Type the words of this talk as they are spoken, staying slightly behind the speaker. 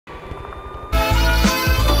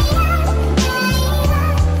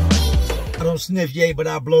sniff yay, but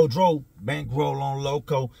I blow dro. Bankroll on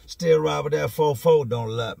loco. Still ride with that 4-4. Don't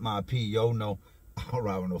let my P.O. know. I don't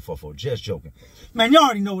ride with no 4-4. Just joking. Man, you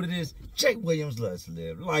already know what it is. Jake Williams, let's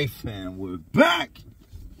live life. And we're back.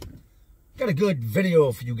 Got a good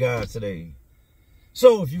video for you guys today.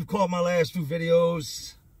 So if you've caught my last few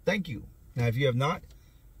videos, thank you. Now, if you have not,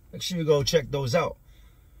 make sure you go check those out.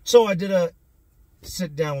 So I did a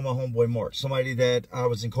sit down with my homeboy Mark, somebody that I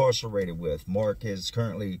was incarcerated with. Mark is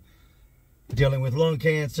currently dealing with lung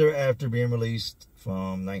cancer after being released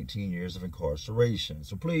from 19 years of incarceration.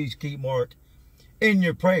 So please keep Mark in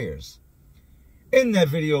your prayers. In that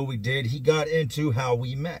video we did, he got into how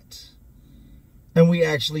we met. And we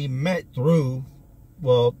actually met through,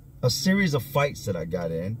 well, a series of fights that I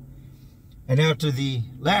got in. And after the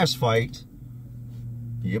last fight,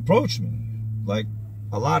 he approached me. Like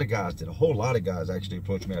a lot of guys did. A whole lot of guys actually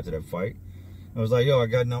approached me after that fight. I was like, yo, I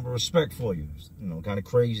got a number of respect for you. You know, kind of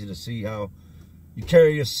crazy to see how you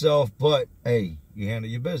carry yourself, but, hey, you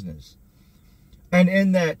handle your business. And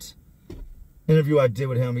in that interview I did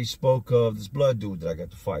with him, he spoke of this blood dude that I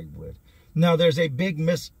got to fight with. Now, there's a big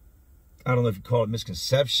I don't know if you call it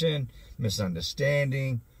misconception,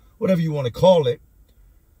 misunderstanding, whatever you want to call it,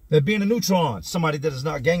 that being a neutron, somebody that is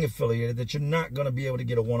not gang affiliated, that you're not going to be able to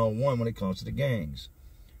get a one-on-one when it comes to the gangs.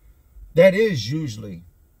 That is usually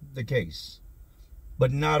the case,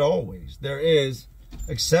 but not always. There is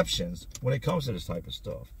exceptions when it comes to this type of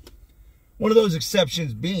stuff. One of those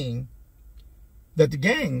exceptions being that the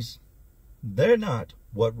gangs, they're not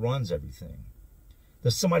what runs everything.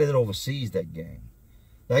 There's somebody that oversees that gang.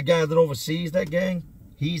 That guy that oversees that gang,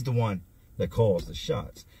 he's the one that calls the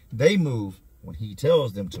shots. They move when he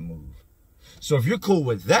tells them to move. So if you're cool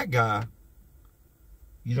with that guy,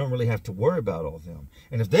 you don't really have to worry about all of them.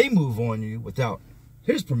 And if they move on you without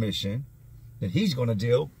his permission, then he's going to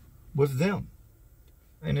deal with them.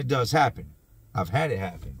 And it does happen. I've had it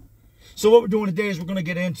happen. So what we're doing today is we're going to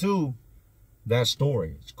get into that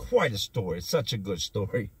story. It's quite a story. It's such a good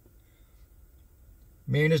story.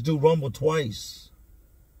 Me and this dude rumbled twice.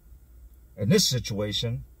 In this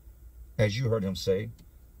situation, as you heard him say,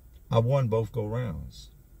 I won both go-rounds.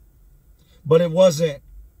 But it wasn't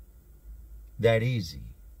that easy.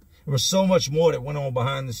 There was so much more that went on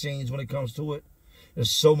behind the scenes when it comes to it. There's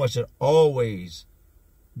so much that always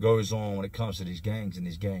goes on when it comes to these gangs and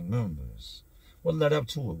these gang members. What led up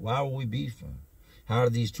to it? Why were we beefing? How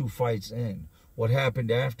did these two fights end? What happened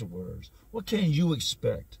afterwards? What can you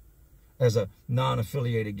expect as a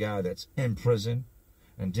non-affiliated guy that's in prison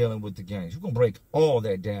and dealing with the gangs? We're going to break all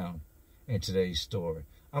that down in today's story.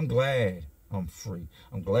 I'm glad I'm free.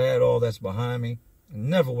 I'm glad all that's behind me.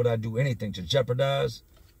 Never would I do anything to jeopardize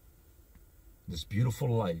this beautiful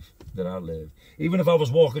life that I live. Even if I was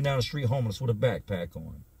walking down the street homeless with a backpack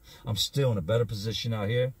on, I'm still in a better position out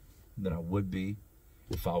here than I would be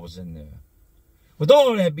if I was in there. With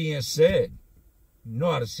all of that being said, you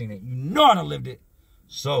know how to seen it. You know how to lived it.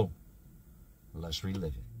 So, let's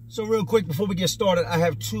relive it. So real quick, before we get started, I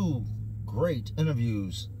have two great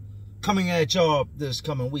interviews coming at y'all this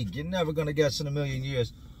coming week. You're never going to guess in a million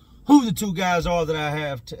years who the two guys are that I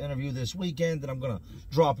have to interview this weekend. That I'm going to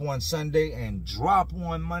drop one Sunday and drop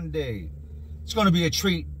one Monday. It's going to be a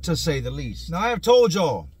treat, to say the least. Now, I have told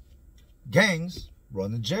y'all, gangs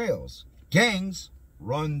run the jails. Gangs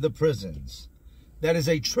run the prisons. That is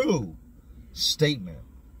a true statement.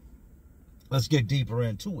 Let's get deeper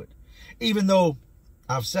into it. Even though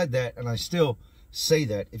I've said that, and I still say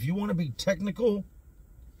that, if you want to be technical,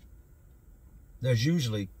 there's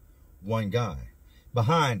usually one guy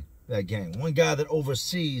behind that gang. One guy that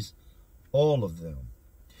oversees all of them.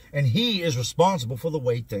 And he is responsible for the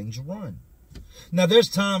way things run. Now, there's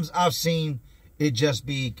times I've seen it just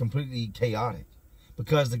be completely chaotic.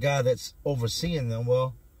 Because the guy that's overseeing them,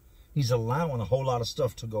 well, he's allowing a whole lot of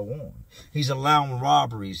stuff to go on. He's allowing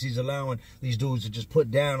robberies. He's allowing these dudes to just put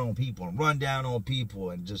down on people and run down on people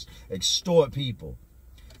and just extort people.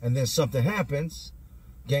 And then something happens.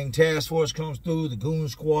 Gang task force comes through, the goon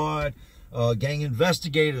squad, gang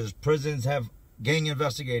investigators. Prisons have gang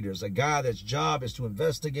investigators. A guy that's job is to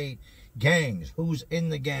investigate gangs, who's in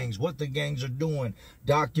the gangs, what the gangs are doing,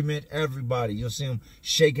 document everybody. You'll see them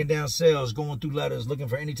shaking down cells, going through letters, looking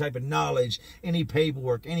for any type of knowledge, any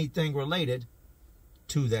paperwork, anything related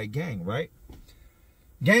to that gang, right?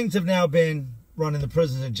 Gangs have now been running the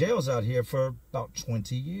prisons and jails out here for about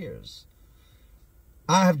 20 years.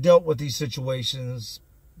 I have dealt with these situations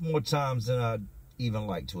more times than I'd even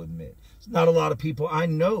like to admit. There's not a lot of people I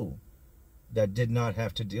know that did not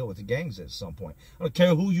have to deal with the gangs at some point. I don't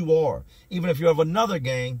care who you are. Even if you have another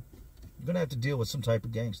gang, you're going to have to deal with some type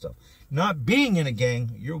of gang stuff. Not being in a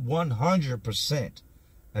gang, you're 100%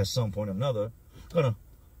 at some point or another, gonna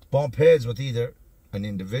bump heads with either an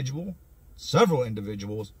individual, several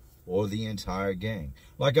individuals, or the entire gang.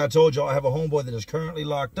 Like I told y'all, I have a homeboy that is currently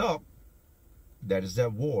locked up that is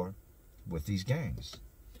at war with these gangs.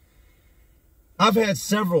 I've had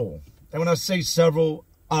several, and when I say several,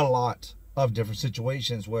 a lot of different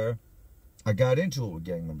situations where I got into it with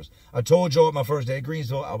gang members. I told y'all at my first day at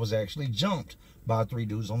Greensville, I was actually jumped by 3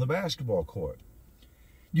 dudes on the basketball court.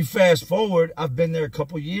 You fast forward, I've been there a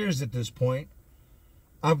couple years at this point.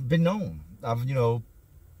 I've been known. I've,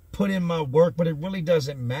 put in my work, but it really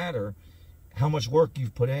doesn't matter how much work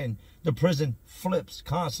you've put in. The prison flips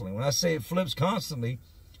constantly. When I say it flips constantly,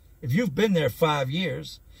 if you've been there 5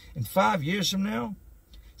 years, and 5 years from now,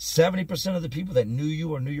 70% of the people that knew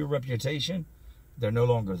you or knew your reputation, they're no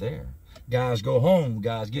longer there. Guys go home,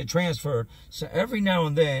 guys get transferred. So every now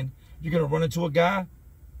and then, you're going to run into a guy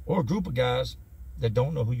or a group of guys that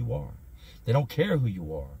don't know who you are. They don't care who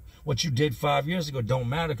you are. What you did 5 years ago don't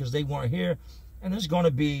matter because they weren't here. And there's going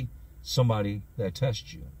to be somebody that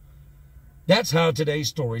tests you. That's how today's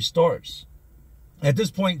story starts. At this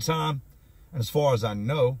point in time, and as far as I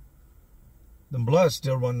know, the Bloods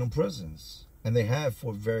still run them prisons. And they have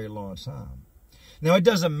for a very long time. Now, it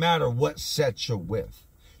doesn't matter what set you're with.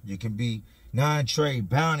 You can be 9 Trey,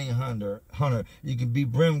 Bounty Hunter. You can be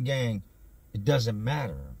Brim Gang. It doesn't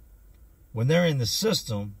matter. When they're in the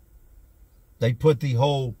system, they put the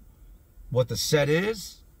whole, what the set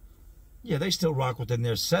is. Yeah, they still rock within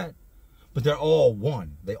their set. But they're all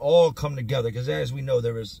one. They all come together. Because as we know,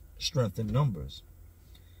 there is strength in numbers.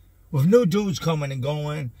 With new dudes coming and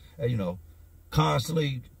going,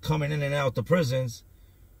 constantly coming in and out the prisons,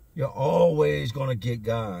 you're always going to get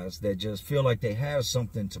guys that just feel like they have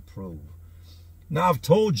something to prove. Now, I've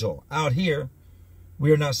told y'all, out here,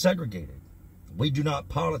 we are not segregated. We do not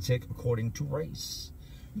politic according to race.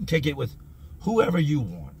 You can kick it with whoever you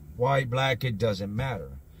want. White, black, it doesn't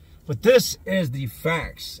matter. But this is the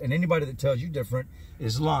facts. And anybody that tells you different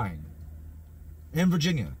is lying. In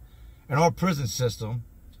Virginia, in our prison system,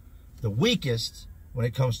 the weakest when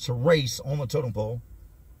it comes to race on the totem pole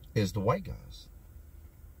is the white guys.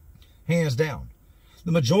 Hands down.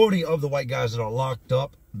 The majority of the white guys that are locked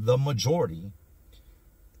up, the majority,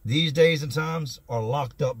 these days and times are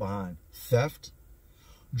locked up behind theft,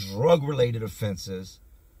 drug-related offenses.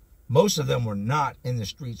 Most of them were not in the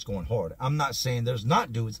streets going hard. I'm not saying there's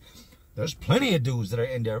not dudes. There's plenty of dudes that are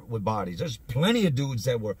in there with bodies. There's plenty of dudes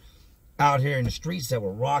that were out here in the streets that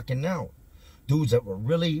were rocking out. Dudes that were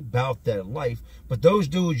really about that life. But those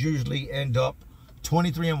dudes usually end up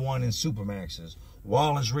 23-1 in Supermaxes,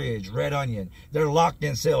 Wallace Ridge, Red Onion. They're locked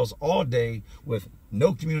in cells all day with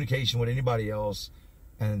no communication with anybody else.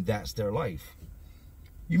 And that's their life.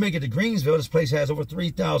 You make it to Greensville, this place has over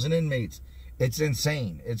 3,000 inmates. It's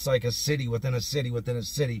insane. It's like a city within a city within a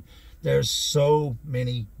city. There's so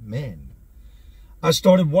many men. I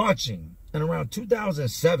started watching, and around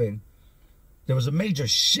 2007, there was a major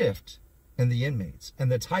shift in the inmates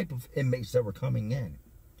and the type of inmates that were coming in.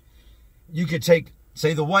 You could take,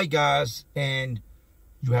 say, the white guys, and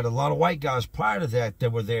you had a lot of white guys prior to that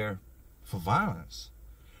that were there for violence.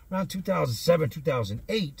 Around 2007,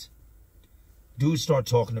 2008, dudes start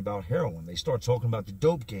talking about heroin. They start talking about the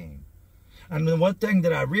dope game. And the one thing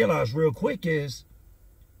that I realized real quick is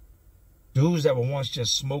dudes that were once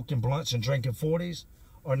just smoking blunts and drinking 40s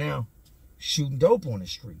are now shooting dope on the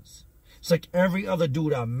streets. It's like every other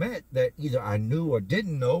dude I met that either I knew or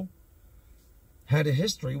didn't know had a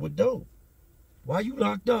history with dope. Why you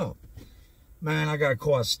locked up? Man, I got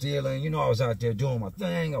caught stealing. I was out there doing my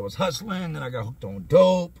thing. I was hustling. Then I got hooked on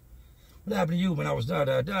dope. What happened to you? When I was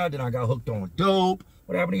da-da-da, then I got hooked on dope.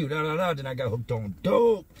 What happened to you? Da-da-da, then I got hooked on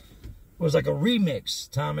dope. It was like a remix,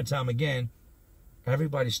 time and time again.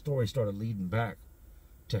 Everybody's story started leading back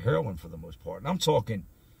to heroin for the most part. And I'm talking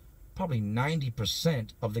probably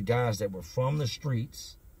 90% of the guys that were from the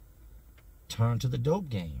streets turned to the dope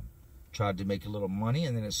game. Tried to make a little money,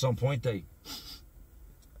 and then at some point that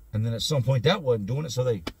wasn't doing it, so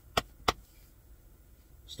they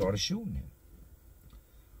started shooting it.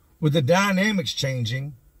 With the dynamics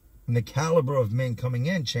changing and the caliber of men coming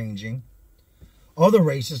in changing, other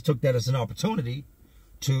races took that as an opportunity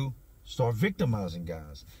to start victimizing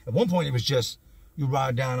guys. At one point, it was just you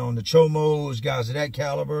ride down on the chomos, guys of that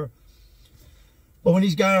caliber. But when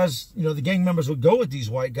these guys, the gang members would go with these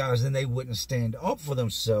white guys and they wouldn't stand up for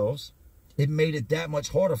themselves, it made it that much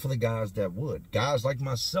harder for the guys that would. Guys like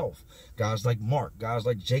myself, guys like Mark, guys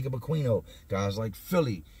like Jacob Aquino, guys like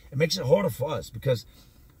Philly. It makes it harder for us because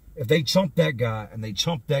if they chump that guy and they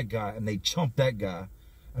chump that guy and they chump that guy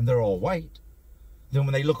and they're all white, then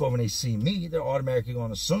when they look over and they see me, they're automatically going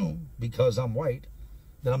to assume, because I'm white,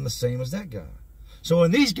 that I'm the same as that guy. So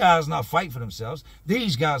when these guys not fight for themselves,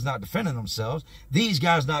 these guys not defending themselves, these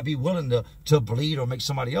guys not be willing to bleed or make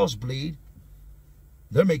somebody else bleed,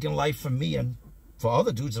 they're making life for me and for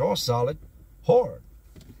other dudes that are solid hard.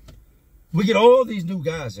 We get all these new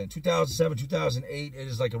guys in. 2007, 2008, it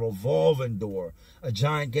is like a revolving door. A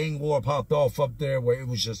giant gang war popped off up there where it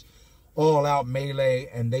was just all-out melee,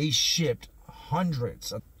 and they shipped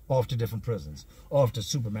hundreds off to different prisons, off to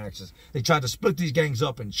Supermaxes. They tried to split these gangs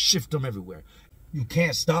up and shift them everywhere. You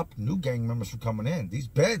can't stop new gang members from coming in. These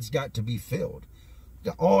beds got to be filled.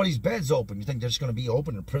 Got all these beds open. You think they're just going to be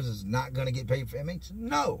open and prison's not going to get paid for inmates?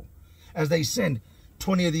 No. As they send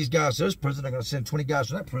 20 of these guys to this prison, they're going to send 20 guys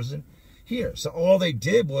from that prison here. So all they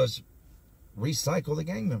did was recycle the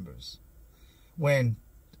gang members. When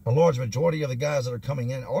a large majority of the guys that are coming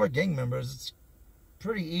in are gang members, it's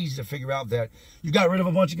pretty easy to figure out that you got rid of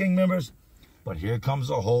a bunch of gang members, but here comes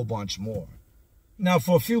a whole bunch more. Now,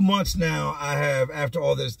 for a few months now, I have, after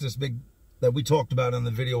all this big, that we talked about in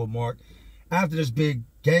the video with Mark, after this big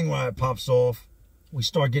gang riot pops off, we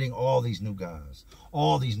start getting all these new guys,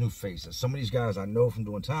 all these new faces. Some of these guys I know from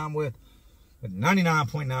doing time with, but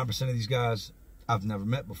 99.9% of these guys I've never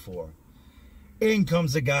met before. In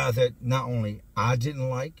comes a guy that not only I didn't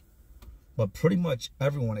like, but pretty much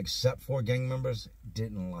everyone except for gang members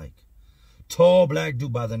didn't like. Tall black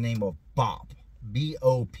dude by the name of Bop,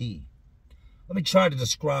 B-O-P. Let me try to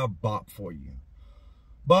describe Bop for you.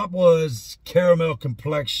 Bop was caramel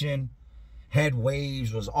complexion, had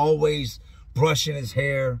waves, was always brushing his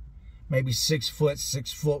hair, maybe 6 foot,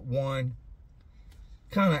 6'1".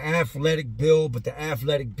 Kind of athletic build, but the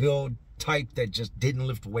athletic build type that just didn't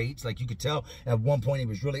lift weights. Like you could tell at one point he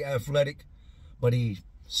was really athletic, but he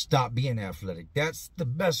stopped being athletic. That's the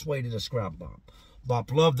best way to describe Bop.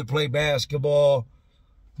 Bop loved to play basketball.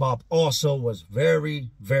 Bop also was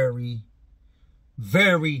very, very,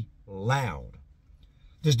 very loud.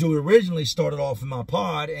 This dude originally started off in my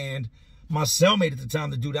pod, and my cellmate at the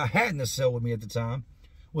time, the dude I had in the cell with me at the time,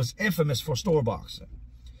 was infamous for store boxing.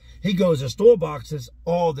 He goes to store boxes,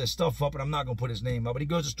 all this stuff up, and I'm not going to put his name up, but he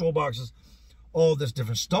goes to store boxes, all this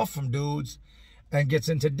different stuff from dudes, and gets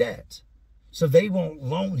into debt. So they won't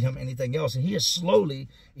loan him anything else. And he has slowly,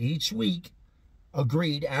 each week,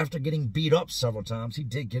 agreed, after getting beat up several times, he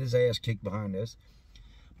did get his ass kicked behind this,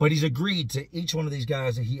 but he's agreed to each one of these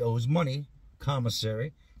guys that he owes money,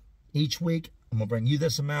 commissary. Each week, I'm going to bring you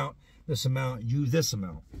this amount, you this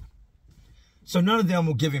amount. So none of them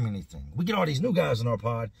will give him anything. We get all these new guys in our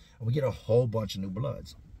pod, and we get a whole bunch of new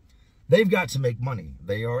bloods. They've got to make money.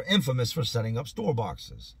 They are infamous for setting up store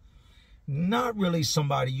boxes. Not really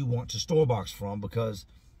somebody you want to store box from, because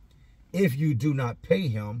if you do not pay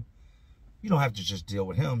him, you don't have to just deal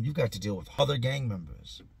with him. You've got to deal with other gang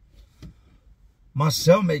members. My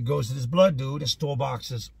cellmate goes to this blood dude and store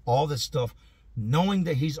boxes all this stuff, knowing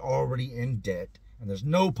that he's already in debt, and there's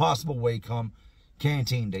no possible way come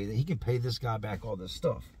canteen day that he can pay this guy back all this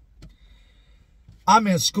stuff. I'm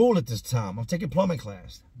in school at this time. I'm taking plumbing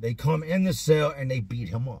class. They come in the cell and they beat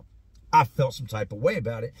him up. I felt some type of way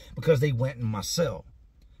about it because they went in my cell.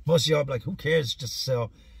 Most of y'all be like, who cares? It's just a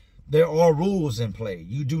cell. There are rules in play.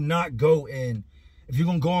 You do not go in. If you're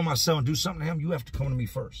going to go in my cell and do something to him, you have to come to me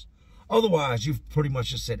first. Otherwise, you've pretty much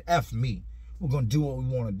just said, F me. We're going to do what we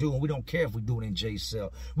want to do, and we don't care if we do it in Jay's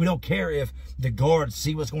cell. We don't care if the guards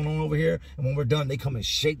see what's going on over here, and when we're done, they come and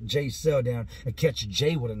shake Jay's cell down and catch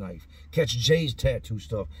Jay with a knife, catch Jay's tattoo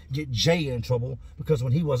stuff, get Jay in trouble, because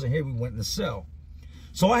when he wasn't here, we went in the cell.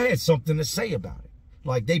 So I had something to say about it.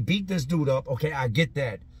 Like, they beat this dude up. Okay, I get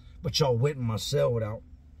that, but y'all went in my cell without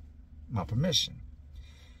my permission.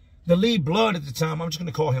 The lead blood at the time, I'm just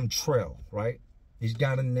going to call him Trell, right? He's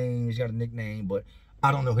got a name, he's got a nickname, but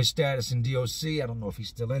I don't know his status in DOC. I don't know if he's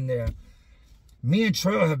still in there. Me and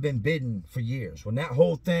Trell have been bidding for years. When that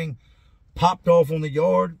whole thing popped off on the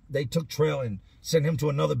yard, they took Trell and sent him to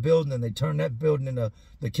another building, and they turned that building into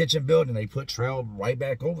the kitchen building. They put Trell right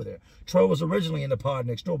back over there. Trell was originally in the pod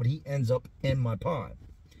next door, but he ends up in my pod.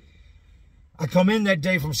 I come in that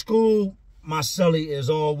day from school. My cellie is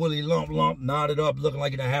all willy lump, knotted up, looking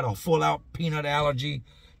like he had a full-out peanut allergy.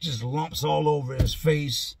 Just lumps all over his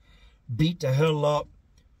face. Beat the hell up.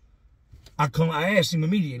 I asked him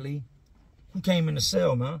immediately, who came in the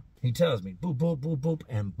cell, man? He tells me, boop, boop, boop, boop,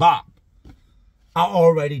 and Bop. I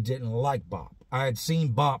already didn't like Bop. I had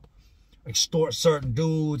seen Bop extort certain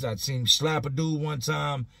dudes. I'd seen him slap a dude one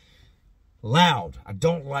time. Loud. I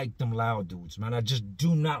don't like them loud dudes, man. I just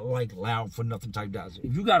do not like loud for nothing type guys.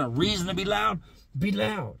 If you got a reason to be loud, be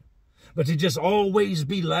loud. But to just always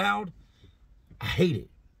be loud, I hate it.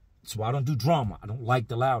 That's why I don't do drama. I don't like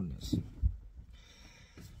the loudness.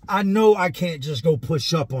 I know I can't just go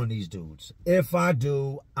push up on these dudes. If I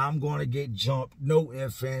do, I'm going to get jumped. No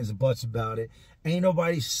ifs, ands, and buts about it. Ain't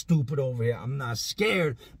nobody stupid over here. I'm not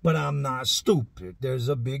scared, but I'm not stupid. There's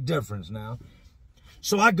a big difference now.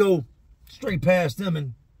 So I go straight past them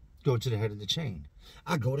and go to the head of the chain.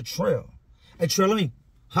 I go to Trail. Hey, Trail, let me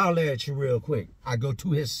holler at you real quick. I go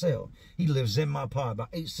to his cell. He lives in my pod, about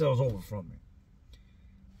 8 cells over from me.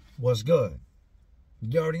 What's good?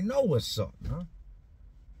 You already know what's up, huh?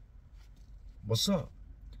 What's up?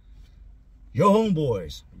 Your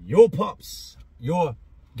homeboys, your pups, your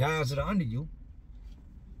guys that are under you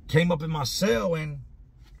came up in my cell and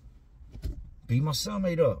beat my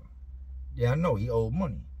cellmate up. Yeah, I know he owed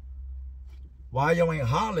money. Why y'all ain't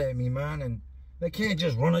holler at me, man? And they can't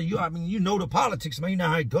just run at you. I mean, you know the politics, man. You know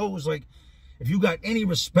how it goes. Like, if you got any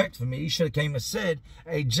respect for me, you should have came and said,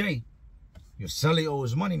 hey, Jay, your cellie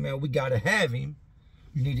owes money, man. We got to have him.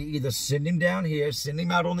 You need to either send him down here, send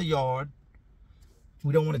him out on the yard.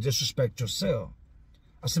 We don't want to disrespect your cell.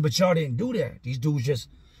 I said, but y'all didn't do that. These dudes just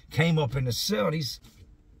came up in the cell.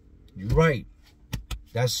 You're right.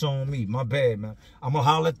 That's on me. My bad, man. I'm going to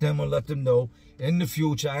holler at them and let them know in the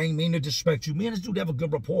future. I ain't mean to disrespect you. Me and this dude have a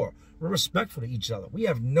good rapport. We're respectful to each other. We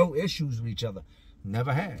have no issues with each other.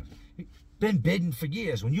 Never have. Been bidding for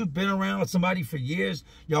years. When you've been around with somebody for years,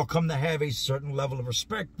 y'all come to have a certain level of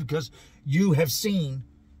respect because you have seen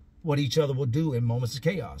what each other will do in moments of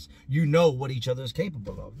chaos. You know what each other is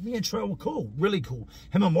capable of. Me and Trail were cool, really cool.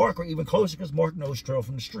 Him and Mark are even closer because Mark knows Trail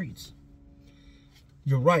from the streets.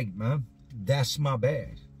 You're right, man. That's my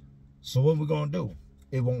bad. So what we gonna do?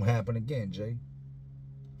 It won't happen again, Jay.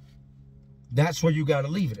 That's where you gotta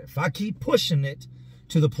leave it. If I keep pushing it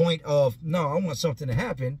to the point of, no, I want something to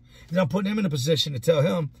happen, then I'm putting him in a position to tell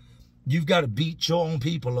him, you've got to beat your own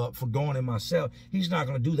people up for going in my cell. He's not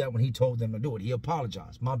going to do that when he told them to do it. He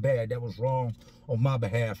apologized. My bad. That was wrong on my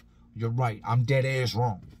behalf. You're right. I'm dead ass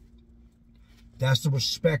wrong. That's the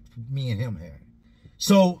respect me and him had.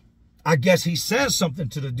 So I guess he says something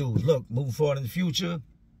to the dudes. Look, moving forward in the future,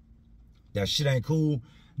 that shit ain't cool.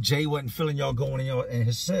 Jay wasn't feeling y'all going in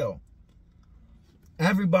his cell.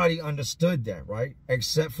 Everybody understood that, right?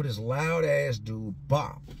 Except for this loud ass dude,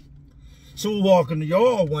 Bob. So we're walking the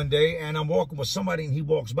yard one day, and I'm walking with somebody, and he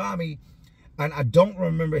walks by me, and I don't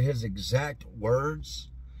remember his exact words.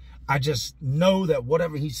 I just know that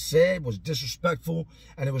whatever he said was disrespectful,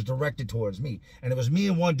 and it was directed towards me. And it was me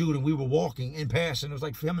and one dude, and we were walking in passing. It was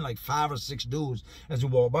like him and like 5 or 6 dudes as we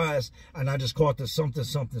walked by us, and I just caught the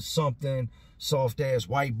something, soft-ass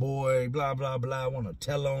white boy, blah, blah, blah, I want to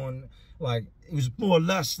tell on. Like, it was more or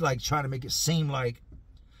less like trying to make it seem like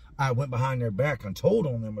I went behind their back and told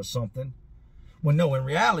on them or something. Well, no, in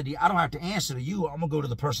reality, I don't have to answer to you. I'm going to go to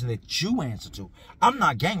the person that you answer to. I'm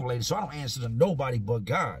not gang related, so I don't answer to nobody but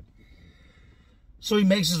God. So he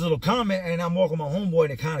makes his little comment, and I'm walking my homeboy,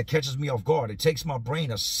 and it kind of catches me off guard. It takes my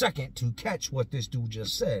brain a second to catch what this dude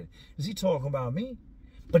just said. Is he talking about me?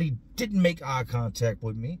 But he didn't make eye contact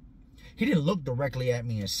with me. He didn't look directly at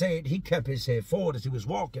me and say it. He kept his head forward as he was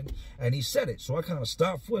walking, and he said it. So I kind of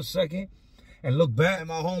stopped for a second and look back at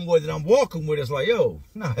my homeboy that I'm walking with. It's like, yo,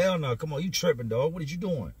 no, hell no. Come on, you tripping, dog. What are you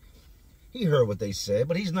doing? He heard what they said,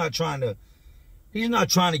 but he's not trying to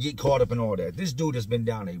get caught up in all that. This dude has been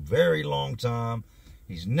down a very long time.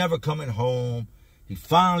 He's never coming home. He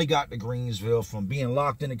finally got to Greensville from being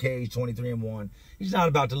locked in a cage 23-1. He's not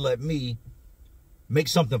about to let me make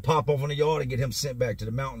something pop off in the yard and get him sent back to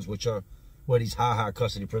the mountains, which are where these high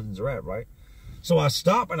custody prisons are at, right? So I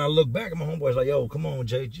stop and I look back, and my homeboy's like, yo, come on,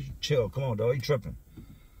 Jay, chill. Come on, dog, you tripping.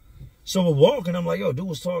 So we're walking. I'm like, yo, dude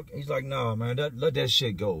was talking. He's like, nah, man, let that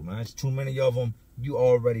shit go, man. It's too many of them. You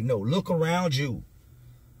already know. Look around you.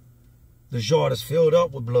 The yard is filled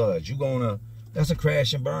up with blood. That's a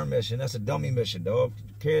crash and burn mission. That's a dummy mission, dog.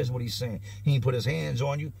 Who cares what he's saying? He ain't put his hands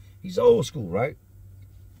on you. He's old school, right?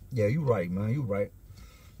 Yeah, you right, man. You right.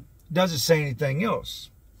 Doesn't say anything else.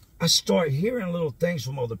 I start hearing little things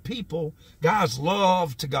from other people. Guys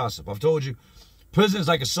love to gossip. I've told you, prison is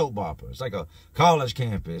like a soap opera. It's like a college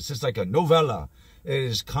campus. It's like a novella. It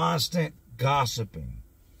is constant gossiping.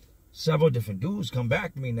 Several different dudes come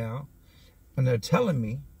back to me now, and they're telling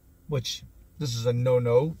me, which this is a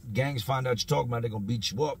no-no. Gangs find out you're talking about, they're going to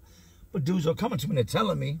beat you up. But dudes are coming to me and they're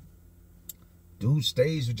telling me, dude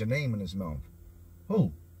stays with your name in his mouth.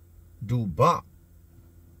 Who? Dude Bop.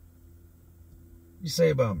 You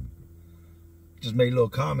say about me? Just made little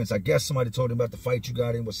comments. I guess somebody told him about the fight you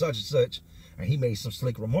got in with such and such, and he made some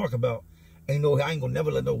slick remark about, I ain't gonna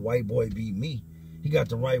never let no white boy beat me. He got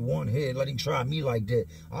the right one here. Let him try me like that.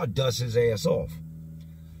 I'll dust his ass off.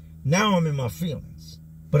 Now I'm in my feelings,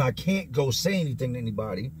 but I can't go say anything to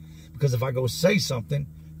anybody, because if I go say something,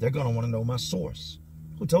 they're going to want to know my source.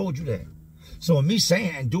 Who told you that? So in me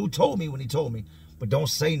saying, and dude told me when he told me, but don't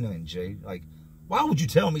say nothing, Jay. Like, why would you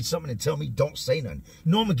tell me something and tell me don't say nothing?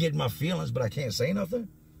 You know I'm getting my feelings, but I can't say nothing?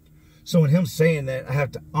 So in him saying that, I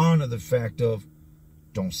have to honor the fact of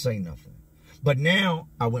don't say nothing. But now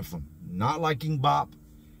I went from not liking Bop,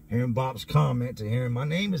 hearing Bop's comment, to hearing my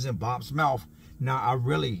name is in Bop's mouth. Now I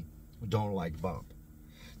really don't like Bop.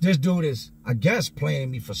 This dude is, I guess,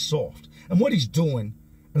 playing me for soft. And what he's doing,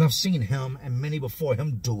 and I've seen him and many before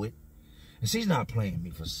him do it, is he's not playing me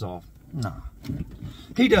for soft. Nah.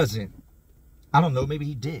 He doesn't. I don't know, maybe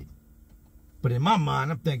he did. But in my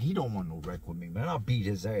mind, I'm thinking he don't want no wreck with me, man. I'll beat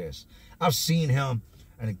his ass. I've seen him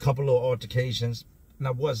in a couple of altercations, and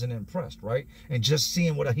I wasn't impressed, right? And just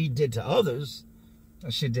seeing what he did to others,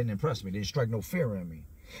 that shit didn't impress me. Didn't strike no fear in me.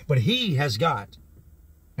 But he has got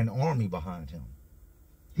an army behind him.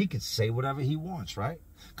 He could say whatever he wants, right?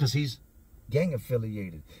 Because he's gang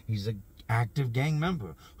affiliated. He's an active gang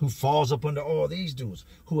member who falls up under all these dudes,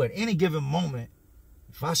 who at any given moment,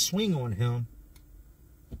 if I swing on him,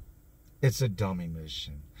 it's a dummy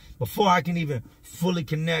mission. Before I can even fully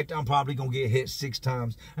connect, I'm probably going to get hit 6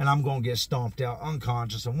 times and I'm going to get stomped out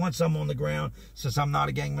unconscious. And once I'm on the ground, since I'm not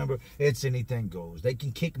a gang member, it's anything goes. They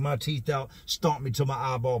can kick my teeth out, stomp me till my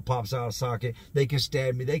eyeball pops out of socket. They can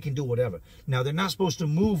stab me. They can do whatever. Now, they're not supposed to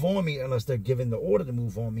move on me unless they're given the order to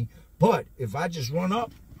move on me. But if I just run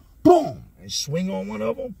up, boom, and swing on one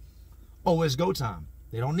of them, oh, it's go time.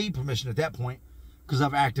 They don't need permission at that point because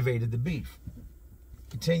I've activated the beef.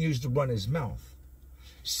 Continues to run his mouth.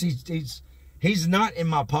 See, he's not in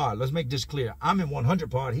my pod. Let's make this clear. I'm in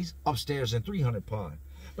 100 pod. He's upstairs in 300 pod.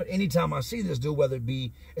 But anytime I see this dude, whether it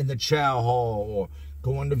be in the chow hall or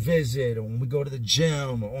going to visit or when we go to the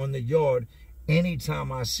gym or on the yard,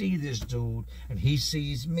 anytime I see this dude and he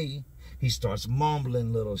sees me, he starts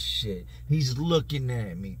mumbling little shit. He's looking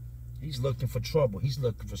at me. He's looking for trouble. He's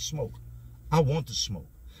looking for smoke. I want the smoke.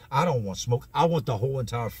 I don't want smoke. I want the whole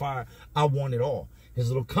entire fire. I want it all. His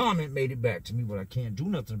little comment made it back to me, but I can't do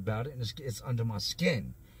nothing about it, and it's under my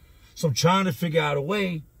skin. So I'm trying to figure out a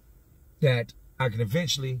way that I can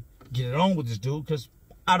eventually get it on with this dude, because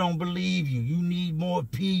I don't believe you. You need more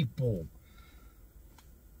people.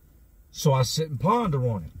 So I sit and ponder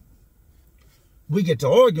on it. We get to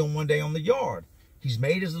arguing one day on the yard. He's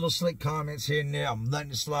made his little slick comments here and there. I'm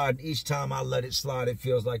letting it slide. And each time I let it slide, it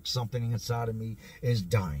feels like something inside of me is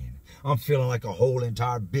dying. I'm feeling like a whole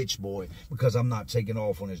entire bitch boy because I'm not taking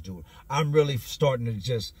off on this dude. I'm really starting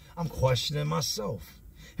to I'm questioning myself.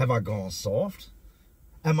 Have I gone soft?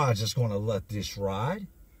 Am I just going to let this ride?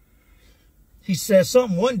 He said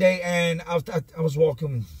something one day, and I was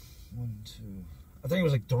walking, I think it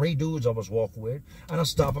was like 3 dudes I was walking with, and I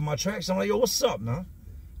stopped in my tracks. I'm like, yo, what's up, man?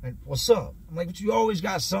 And what's up? I'm like, but you always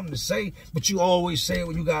got something to say, but you always say it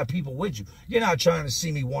when you got people with you. You're not trying to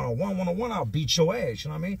see me one-on-one. One-on-one, I'll beat your ass, you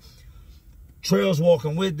know what I mean? Trail's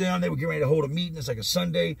walking with them. They were getting ready to hold a meeting. It's like a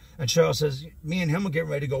Sunday. And Trail says, me and him are getting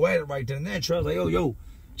ready to go at it right then and there. Trail's like, yo,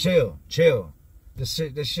 chill. This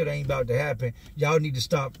shit ain't about to happen. Y'all need to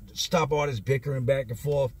stop all this bickering back and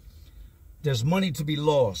forth. There's money to be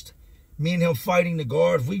lost. Me and him fighting the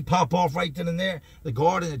guard. If we pop off right then and there, the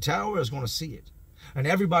guard in the tower is going to see it. And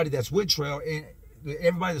everybody that's with Trail, and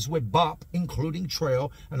everybody that's with Bop, including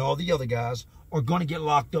Trail and all the other guys, are going to get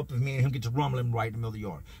locked up if me and him get to rumbling right in the middle of the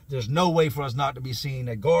yard. There's no way for us not to be seen.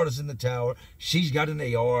 That guard is in the tower. She's got an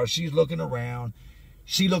AR. She's looking around.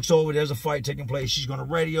 She looks over. There's a fight taking place. She's going to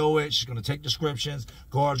radio it. She's going to take descriptions.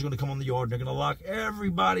 Guards are going to come on the yard. They're going to lock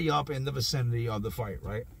everybody up in the vicinity of the fight,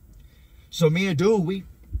 right? So me and dude, we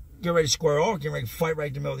get ready to square off, get ready to fight right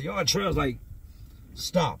in the middle of the yard. Trail's like,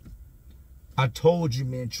 stop. I told you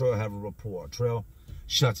me and Trail have a rapport. Trail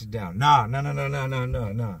shuts it down. Nah.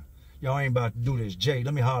 Y'all ain't about to do this. Jay,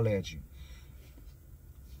 let me holler at you.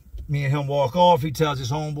 Me and him walk off. He tells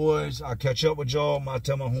his homeboys, I'll catch up with y'all. I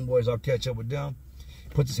tell my homeboys I'll catch up with them. He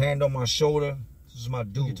puts his hand on my shoulder. This is my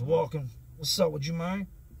dude. Gets walking. What's up? Would you mind?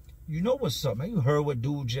 You know what's up, man. You heard what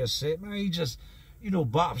dude just said, man. He just,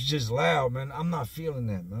 Bop's just loud, man. I'm not feeling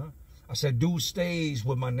that, man. I said, dude stays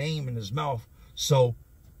with my name in his mouth. So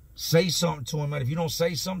say something to him, man. If you don't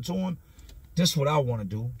say something to him, this is what I want to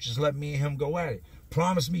do. Just let me and him go at it.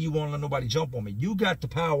 Promise me you won't let nobody jump on me. You got the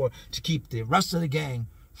power to keep the rest of the gang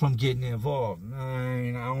from getting involved.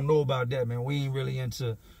 I don't know about that, man. We ain't really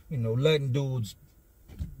into, letting dudes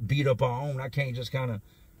beat up our own. I can't just kind of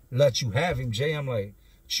let you have him, Jay. I'm like,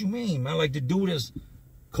 what you mean, man? Like, the dude is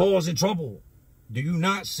causing trouble. Do you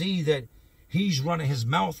not see that he's running his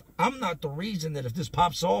mouth? I'm not the reason that if this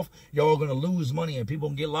pops off, y'all are going to lose money and people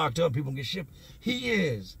can get locked up, people can get shipped. He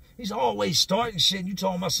is. He's always starting shit. And you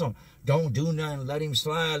talking about something. Don't do nothing. Let him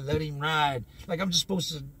slide. Let him ride. Like, I'm just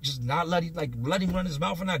supposed to just not let him, like, let him run his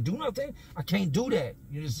mouth and not do nothing? I can't do that.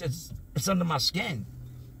 It's under my skin.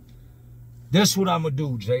 This what I'm going to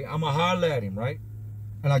do, Jay. I'm going to holler at him, right?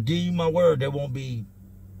 And I give you my word, there won't be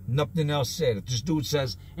nothing else said. If this dude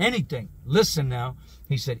says anything, listen now.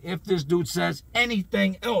 He said, if this dude says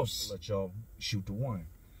anything else, I'll let y'all shoot the one.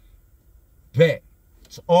 Bet.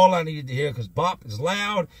 That's all I needed to hear, because Bop is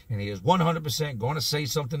loud and he is 100% going to say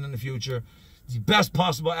something in the future. The best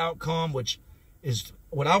possible outcome, which is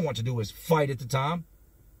what I want to do, is fight at the time,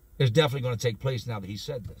 is definitely going to take place now that he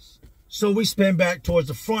said this. So we spin back towards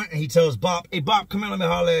the front and he tells Bop, hey, Bop, come here, let me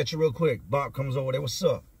holler at you real quick. Bop comes over there, what's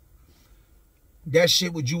up? That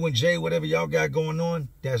shit with you and Jay, whatever y'all got going on,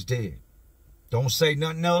 that's dead. Don't say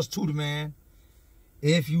nothing else to the man.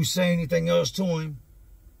 If you say anything else to him,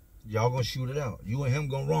 y'all gonna shoot it out. You and him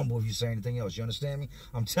gonna rumble if you say anything else. You understand me?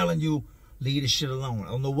 I'm telling you, leave this shit alone.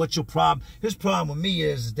 I don't know what your problem. His problem with me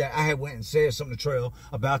is that I had went and said something to Trail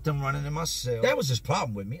about them running in my cell. That was his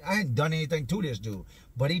problem with me. I hadn't done anything to this dude.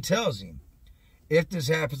 But he tells him, if this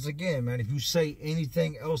happens again, man, if you say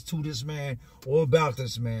anything else to this man or about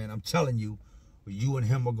this man, I'm telling you, you and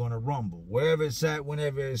him are gonna rumble. Wherever it's at,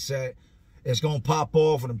 whenever it's at, it's gonna pop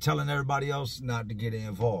off, and I'm telling everybody else not to get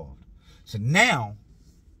involved. So now,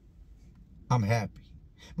 I'm happy,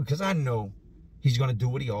 because I know he's going to do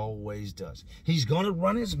what he always does. He's going to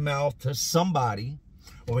run his mouth to somebody,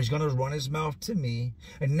 or he's going to run his mouth to me.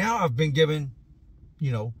 And now I've been given,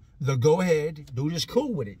 you know, the go-ahead. Dude is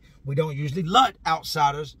cool with it. We don't usually let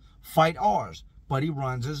outsiders fight ours, but he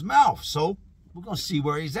runs his mouth. So we're going to see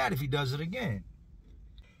where he's at if he does it again.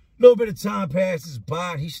 A little bit of time passes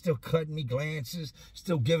by, and he's still cutting me glances,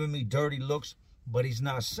 still giving me dirty looks, but he's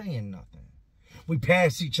not saying nothing. We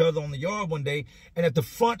passed each other on the yard one day, and at the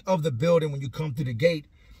front of the building, when you come through the gate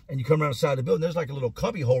and you come around the side of the building, there's like a little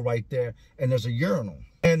cubby hole right there, and there's a urinal.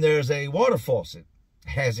 And there's a water faucet.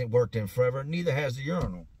 Hasn't worked in forever, neither has the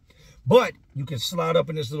urinal. But you can slide up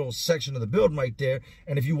in this little section of the building right there,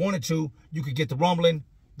 and if you wanted to, you could get the rumbling.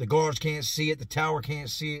 The guards can't see it. The tower can't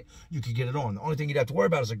see it. You could get it on. The only thing you'd have to worry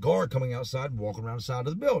about is a guard coming outside and walking around the side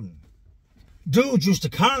of the building. Dudes used to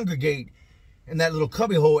congregate in that little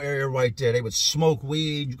cubbyhole area right there. They would smoke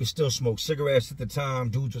weed. You could still smoke cigarettes at the time.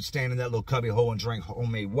 Dudes would stand in that little cubbyhole and drink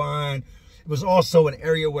homemade wine. It was also an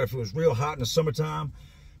area where if it was real hot in the summertime,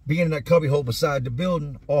 being in that cubbyhole beside the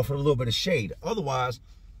building offered a little bit of shade. Otherwise,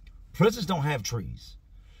 prisons don't have trees.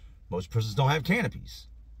 Most prisons don't have canopies.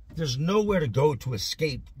 There's nowhere to go to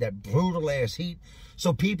escape that brutal-ass heat.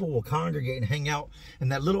 So people will congregate and hang out in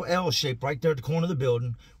that little L shape right there at the corner of the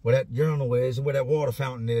building where that urinal is and where that water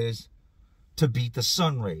fountain is, to beat the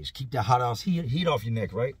sun rays. Keep that hot house heat off your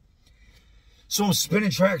neck, right? So I'm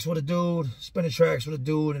spinning tracks with a dude,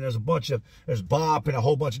 and there's Bop and a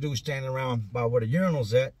whole bunch of dudes standing around by where the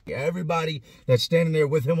urinal's at. Everybody that's standing there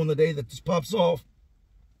with him on the day that this pops off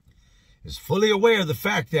is fully aware of the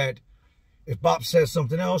fact that if Bop says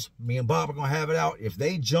something else, me and Bop are going to have it out. If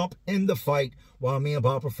they jump in the fight while me and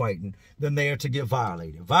Bop are fighting, then they are to get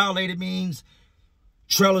violated. Violated means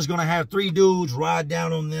Treller's going to have 3 dudes ride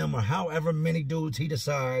down on them, or however many dudes he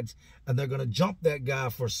decides, and they're going to jump that guy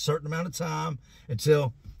for a certain amount of time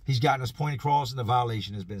until he's gotten his point across and the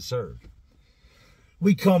violation has been served.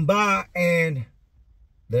 We come by, and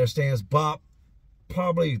there stands Bop,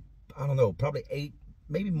 probably, I don't know, probably 8,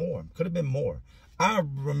 maybe more. Could have been more. I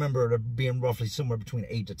remember there being roughly somewhere between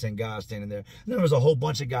 8 to 10 guys standing there. And there was a whole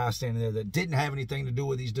bunch of guys standing there that didn't have anything to do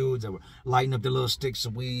with these dudes, that were lighting up their little sticks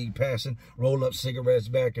of weed, passing, roll up cigarettes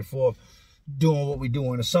back and forth, doing what we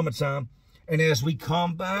do in the summertime. And as we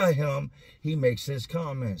come by him, he makes his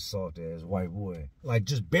comment, salty ass white boy. Like,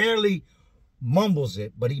 just barely mumbles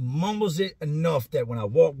it, but he mumbles it enough that when I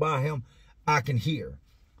walk by him, I can hear.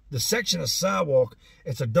 The section of sidewalk,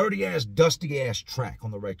 it's a dirty-ass, dusty-ass track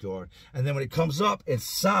on the rec yard. And then when it comes up, it's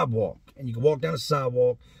sidewalk. And you can walk down the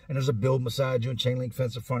sidewalk, and there's a building beside you and chain link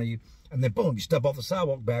fence in front of you. And then, boom, you step off the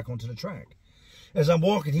sidewalk back onto the track. As I'm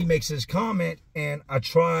walking, he makes his comment, and I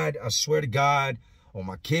swear to God, on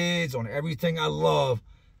my kids, on everything I love,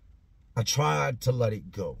 I tried to let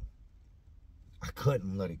it go. I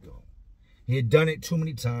couldn't let it go. He had done it too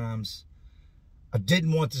many times. I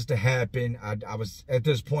didn't want this to happen. I was, at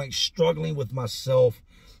this point, struggling with myself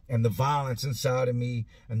and the violence inside of me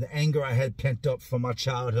and the anger I had pent up from my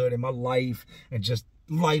childhood and my life and just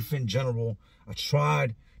life in general. I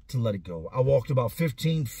tried to let it go. I walked about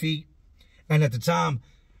 15 feet. And at the time,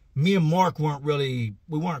 me and Mark we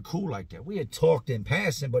weren't cool like that. We had talked in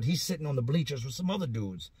passing, but he's sitting on the bleachers with some other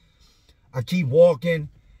dudes. I keep walking,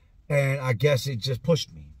 and I guess it just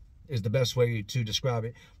pushed me. is the best way to describe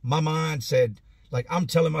it. My mind said, like, I'm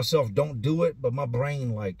telling myself don't do it, but my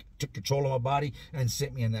brain, like, took control of my body and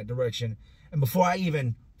sent me in that direction. And before I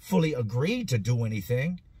even fully agreed to do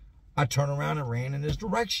anything, I turned around and ran in his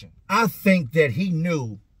direction. I think that he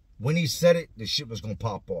knew when he said it, the shit was going to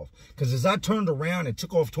pop off. Because as I turned around and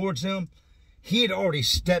took off towards him, he had already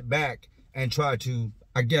stepped back and tried to,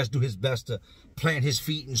 I guess, do his best to plant his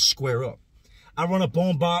feet and square up. I run up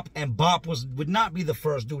on Bop, and Bop would not be the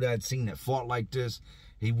first dude I'd seen that fought like this.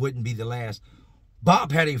 He wouldn't be the last.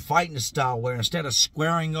 Bop had a fighting style where instead of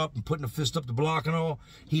squaring up and putting a fist up to block and all,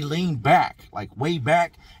 he leaned back, like way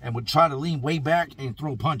back, and would try to lean way back and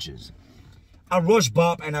throw punches. I rushed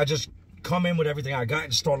Bop, and I just come in with everything I got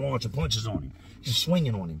and start launching punches on him, just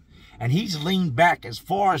swinging on him. And he's leaned back as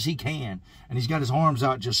far as he can, and he's got his arms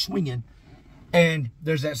out just swinging. And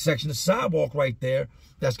there's that section of sidewalk right there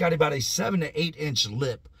that's got about a 7 to 8 inch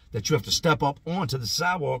lip that you have to step up onto the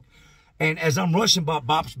sidewalk. And as I'm rushing Bop,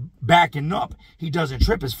 Bop's backing up. He doesn't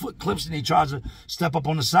trip. His foot clips and he tries to step up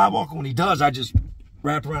on the sidewalk. And when he does, I just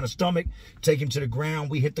wrap around his stomach, take him to the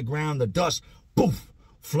ground. We hit the ground. The dust, poof,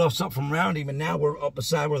 fluffs up from around him. And now we're up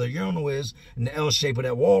beside where the urinal is in the L shape of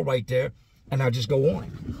that wall right there. And I just go on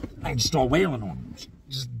him. I just start wailing on him.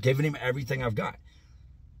 Just giving him everything I've got.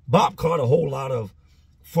 Bop caught a whole lot of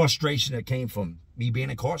frustration that came from me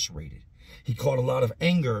being incarcerated. He caught a lot of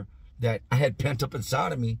anger that I had pent up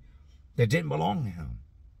inside of me that didn't belong to him.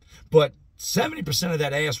 But 70% of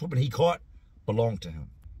that ass whooping he caught belonged to him.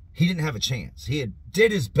 He didn't have a chance. He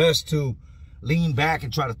did his best to lean back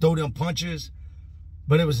and try to throw them punches,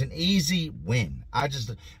 but it was an easy win.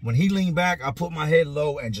 When he leaned back, I put my head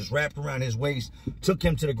low and just wrapped around his waist, took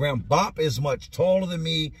him to the ground. Bop is much taller than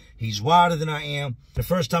me. He's wider than I am. The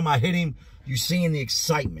first time I hit him, you seen the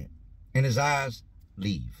excitement in his eyes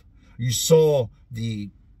leave. You saw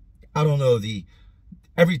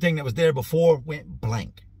everything that was there before went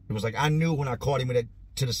blank. It was like I knew when I caught him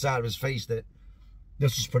to the side of his face that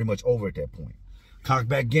this was pretty much over at that point. Cock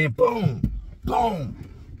back again, boom, boom,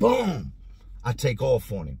 boom. I take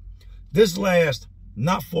off on him. This lasts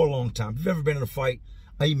not for a long time. If you've ever been in a fight,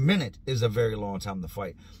 a minute is a very long time to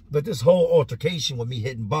fight. But this whole altercation with me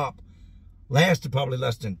hitting Bop lasted probably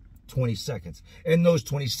less than 20 seconds. In those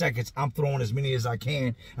 20 seconds, I'm throwing as many as I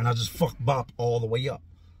can, and I just fuck Bop all the way up.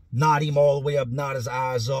 Nod him all the way up, nod his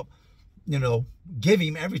eyes up, you know, give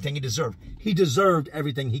him everything he deserved. He deserved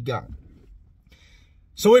everything he got.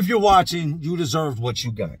 So if you're watching, you deserved what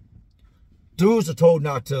you got. Dudes are told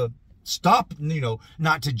not to stop, you know,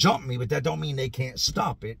 not to jump me, but that don't mean they can't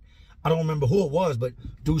stop it. I don't remember who it was, but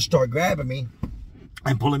dudes start grabbing me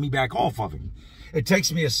and pulling me back off of him. It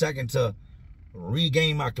takes me a second to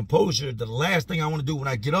regain my composure. The last thing I want to do when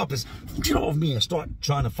I get up is get off me and start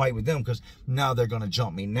trying to fight with them, because now they're going to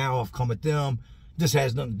jump me. Now I've come at them. This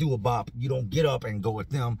has nothing to do with Bop. You don't get up and go at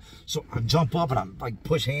them. So I jump up and I like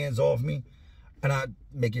push hands off me. And I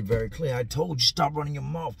make it very clear. I told you, stop running your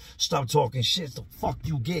mouth. Stop talking shit. The fuck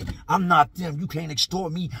you get. I'm not them. You can't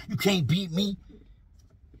extort me. You can't beat me.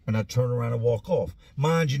 And I turn around and walk off.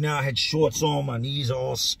 Mind you, now I had shorts on. My knees are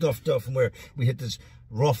all scuffed up from where we hit this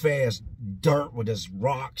rough-ass dirt with this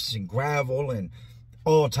rocks and gravel and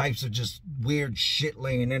all types of just weird shit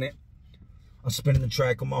laying in it. I'm spinning the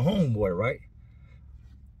track on my homeboy, right?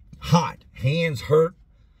 Hot. Hands hurt.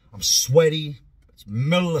 I'm sweaty. It's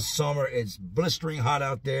middle of summer. It's blistering hot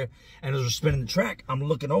out there. And as we're spinning the track, I'm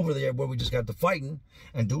looking over there where we just got to fighting,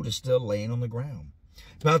 and dude is still laying on the ground.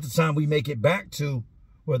 About the time we make it back to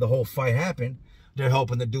where the whole fight happened, they're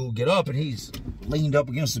helping the dude get up, and he's leaned up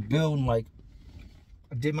against the building like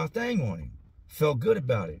I did my thing on him. Felt good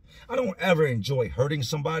about it. I don't ever enjoy hurting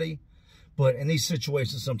somebody, but in these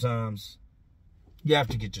situations sometimes you have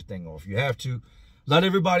to get your thing off. You have to let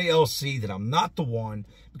everybody else see that I'm not the one,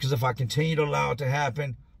 because if I continue to allow it to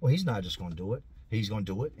happen, well, he's not just going to do it. He's going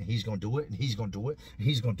to do it, and he's going to do it, and he's going to do it, and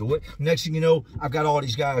he's going to do it. Next thing you know, I've got all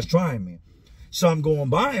these guys trying me. So I'm going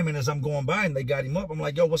by him, and as I'm going by him, they got him up. I'm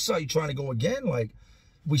like, yo, what's up? You trying to go again? Like,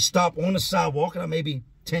 we stop on the sidewalk, and I'm maybe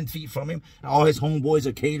 10 feet from him. And all his homeboys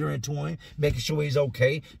are catering to him, making sure he's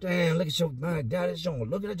okay. Damn, look at your, my God, this joint,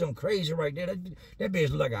 look at that joint crazy right there. That bitch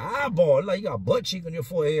look like an eyeball. Like you got a butt cheek on your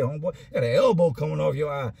forehead, homeboy. You got an elbow coming off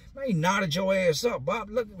your eye. Man, he nodded your ass up, Bob.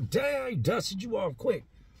 Look, damn, he dusted you off quick.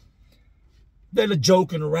 They're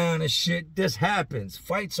joking around and shit. This happens.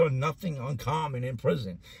 Fights are nothing uncommon in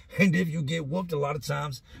prison. And if you get whooped, a lot of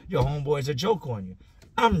times, your homeboys are joke on you.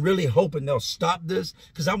 I'm really hoping they'll stop this,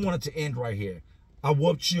 because I want it to end right here. I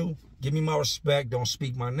whooped you. Give me my respect. Don't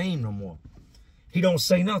speak my name no more. He don't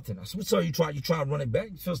say nothing. I said, so you try to run it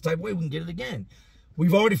back? You feel the type of way, we can get it again.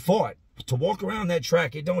 We've already fought. To walk around that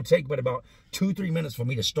track, it don't take but about 2-3 minutes for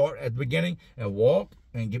me to start at the beginning and walk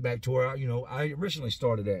and get back to where I originally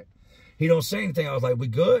started at. He don't say anything. I was like, we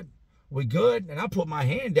good? We good? And I put my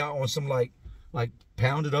hand out on some like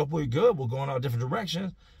pounded up, we're good. We're going out different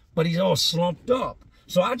directions. But he's all slumped up.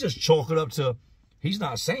 So I just chalk it up to, he's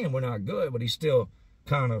not saying we're not good, but he's still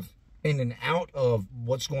kind of in and out of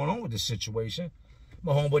what's going on with this situation.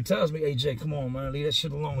 My homeboy tells me, hey, Jay, come on, man, leave that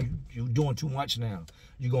shit alone. You're doing too much now.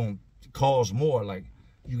 You're going to cause more. Like,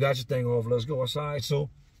 you got your thing off, let's go outside. So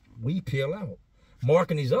we peel out.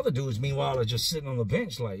 Mark and these other dudes, meanwhile, are just sitting on the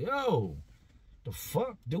bench like, yo, the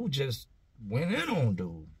fuck? Dude just went in on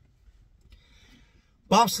dude.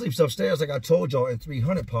 Bob sleeps upstairs, like I told y'all, in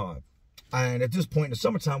 300 pod. And at this point in the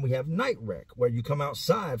summertime, we have night rec, where you come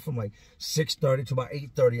outside from like 6:30 to about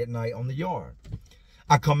 8:30 at night on the yard.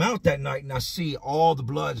 I come out that night and I see all the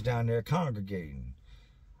Bloods down there congregating.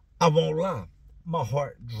 I won't lie, my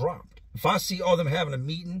heart dropped. If I see all of them having a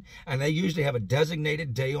meeting, and they usually have a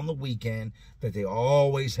designated day on the weekend that they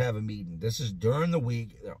always have a meeting. This is during the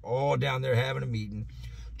week. They're all down there having a meeting.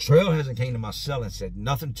 Trail hasn't came to my cell and said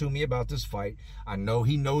nothing to me about this fight. I know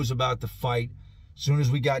he knows about the fight. As soon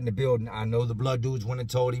as we got in the building, I know the Blood dudes went and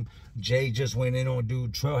told him. Jay just went in on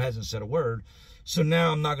dude. Trail hasn't said a word. So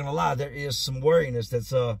now I'm not going to lie. There is some wariness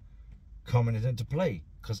that's coming into play.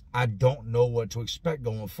 Because I don't know what to expect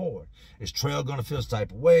going forward. Is Trail going to feel this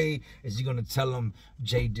type of way? Is he going to tell him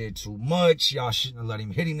Jay did too much? Y'all shouldn't have let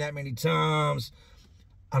him hit him that many times.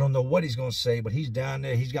 I don't know what he's going to say, but he's down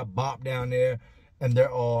there. He's got Bop down there. And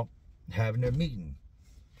they're all having their meeting.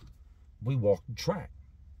 We walk the track.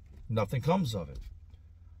 Nothing comes of it.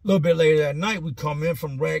 A little bit later that night, we come in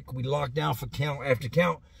from rec. We lock down for count after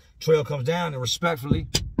count. Trail comes down and respectfully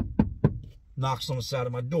knocks on the side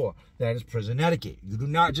of my door. That is prison etiquette. You do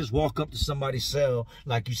not just walk up to somebody's cell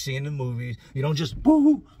like you see in the movies. You don't just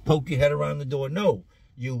poke your head around the door. No.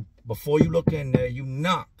 Before you look in there, you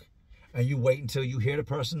knock. And you wait until you hear the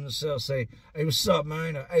person in the cell say, hey, what's up,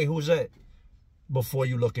 man? Or, hey, who's that? Before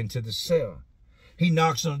you look into the cell. He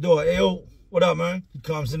knocks on the door. Hey, yo, what up, man? He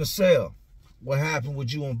comes in the cell. What happened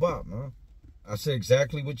with you and Bob, man? I said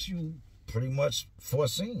exactly what you pretty much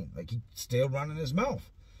foreseen. Like, he still running his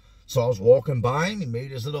mouth. So I was walking by him. He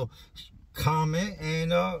made his little comment,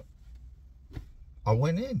 and I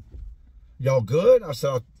went in. Y'all good? I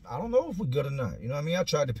said, I don't know if we're good or not. You know what I mean? I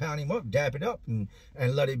tried to pound him up, dap it up, and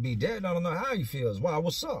let it be dead. I don't know how he feels. Why?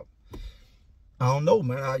 What's up? I don't know,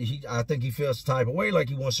 man. I think he feels the type of way like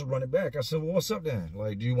he wants to run it back. I said, well, what's up then?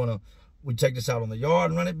 Like, do you want we take this out on the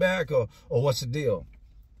yard and run it back, or what's the deal?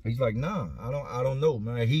 He's like, nah, I don't know,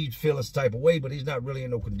 man. He's feeling this type of way, but he's not really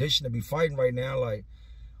in no condition to be fighting right now. Like,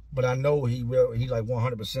 but I know he like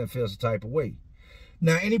 100% feels the type of way.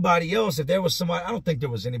 Now, anybody else, if there was somebody, I don't think there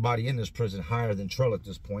was anybody in this prison higher than Trail at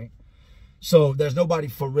this point. So there's nobody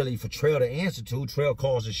for Trail to answer to. Trail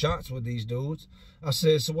calls the shots with these dudes. I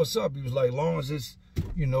said, so what's up? He was like, long as it's,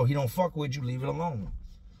 he don't fuck with you, leave it alone.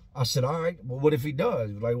 I said, all right, well, what if he does?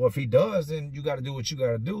 He was like, well, if he does, then you got to do what you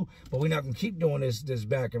got to do. But we're not going to keep doing this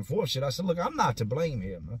back and forth shit. I said, look, I'm not to blame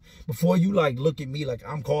here, man. Before you, look at me like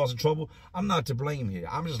I'm causing trouble, I'm not to blame here.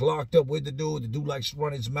 I'm just locked up with the dude. The dude likes to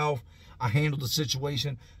run his mouth. I handled the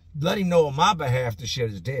situation. Let him know on my behalf the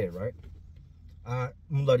shit is dead, right? I'm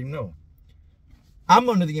going to let him know. I'm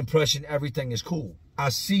under the impression everything is cool. I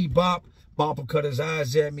see Bop. Bop will cut his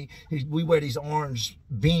eyes at me. We wear these orange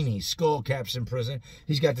beanies, skull caps in prison.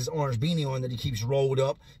 He's got this orange beanie on that he keeps rolled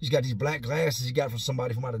up. He's got these black glasses he got from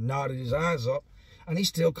somebody who might have nodded his eyes up. And he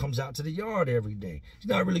still comes out to the yard every day. He's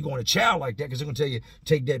not really going to chow like that because they're going to tell you,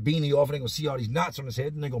 take that beanie off and they're going to see all these knots on his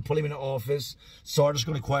head and they're going to pull him in the office. Sergeant's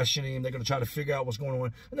going to question him. They're going to try to figure out what's going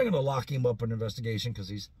on. And they're going to lock him up in an investigation because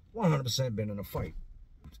he's 100% been in a fight.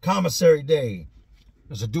 Commissary day.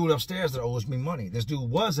 There's a dude upstairs that owes me money. This dude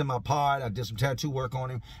was in my pod. I did some tattoo work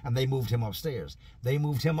on him, and they moved him upstairs. They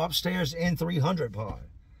moved him upstairs in 300 pod.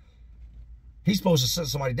 He's supposed to set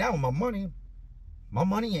somebody down with my money. My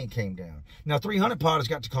money ain't came down. Now, 300 pod has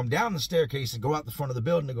got to come down the staircase and go out the front of the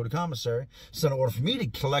building to go to commissary. So in order for me to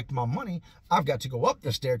collect my money, I've got to go up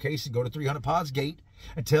the staircase and go to 300 pod's gate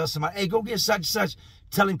and tell somebody, hey, go get such and such.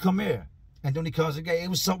 Tell him come here. And then he comes and goes, hey,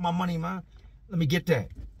 what's up with my money, man? Let me get that.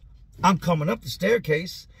 I'm coming up the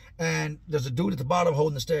staircase, and there's a dude at the bottom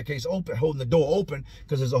holding the staircase open, holding the door open,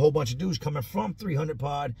 because there's a whole bunch of dudes coming from 300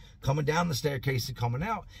 pod, coming down the staircase and coming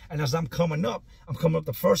out. And as I'm coming up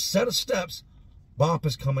the first set of steps, Bop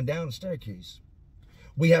is coming down the staircase.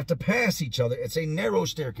 We have to pass each other. It's a narrow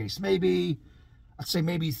staircase, I'd say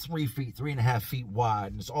maybe 3 feet, 3.5 feet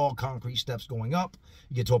wide, and it's all concrete steps going up.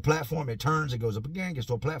 You get to a platform, it turns, it goes up again, gets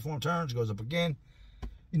to a platform, turns, it goes up again.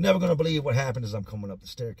 You're never going to believe what happened as I'm coming up the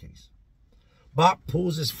staircase. Bop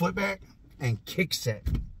pulls his foot back and kicks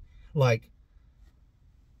at me. Like,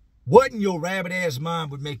 what in your rabbit ass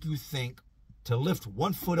mind would make you think to lift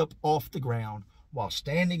one foot up off the ground while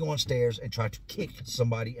standing on stairs and try to kick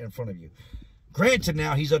somebody in front of you? Granted,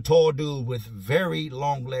 now he's a tall dude with very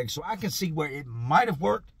long legs, so I can see where it might have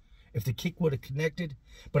worked if the kick would have connected,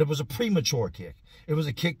 but it was a premature kick. It was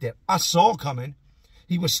a kick that I saw coming.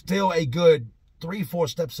 He was still a good 3-4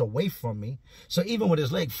 steps away from me, so even with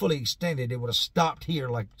his leg fully extended, it would have stopped here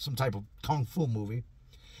like some type of kung fu movie.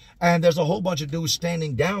 And there's a whole bunch of dudes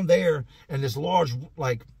standing down there in this large,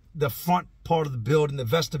 like, the front part of the building, the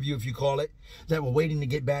vestibule, if you call it, that were waiting to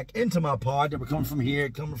get back into my pod. They were coming from here,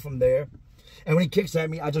 coming from there. And when he kicks at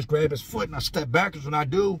me, I just grab his foot and I step back. Because when I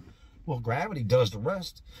do, well, gravity does the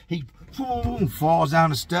rest. He falls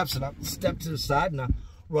down the steps, and I step to the side, and I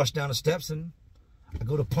rush down the steps, and I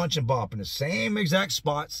go to punch and Bop in the same exact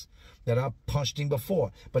spots that I punched him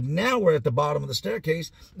before. But now we're at the bottom of the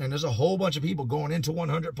staircase, and there's a whole bunch of people going into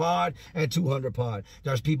 100 pod and 200 pod.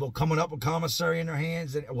 There's people coming up with commissary in their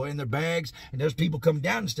hands or in their bags, and there's people coming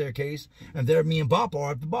down the staircase, and there me and Bop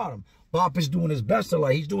are at the bottom. Bop is doing his best to,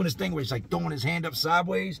 like, he's doing his thing where he's like throwing his hand up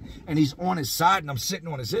sideways, and he's on his side, and I'm sitting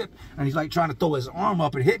on his hip, and he's like trying to throw his arm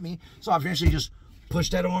up and hit me. So I eventually just push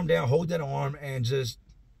that arm down, hold that arm, and just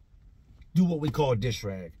do what we call dish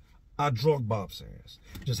rag. I drug Bop's ass.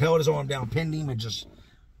 Just held his arm down, pinned him, and just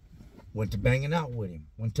went to banging out with him.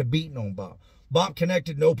 Went to beating on Bop. Bop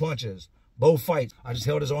connected, no punches. Both fights, I just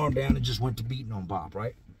held his arm down and just went to beating on Bop,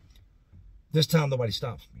 right? This time, nobody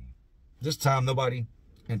stops me. This time, nobody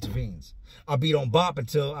intervenes. I beat on Bop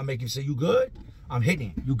until I make him say, "You good?" I'm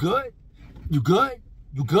hitting him. "You good? You good?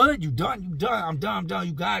 You good? You done? You done? I'm done. I'm done.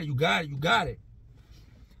 You got it. You got it. You got it."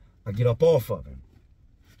 I get up off of him.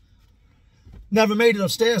 Never made it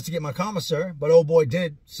upstairs to get my commissary, but old boy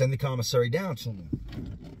did send the commissary down to me.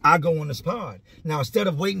 I go on this pod. Now, instead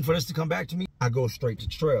of waiting for this to come back to me, I go straight to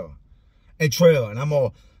Trail. And I'm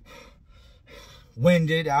all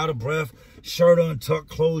winded, out of breath, shirt untucked,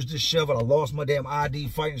 clothes disheveled. I lost my damn ID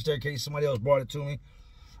fighting staircase. Somebody else brought it to me.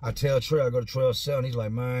 I tell Trail, I go to Trail's cell, and he's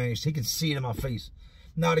like, "Man," he can see it in my face.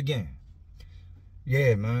 "Not again."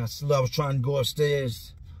 "Yeah, man. I was trying to go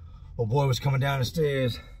upstairs. Old boy was coming down the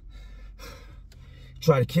stairs.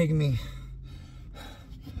 Tried to kick me.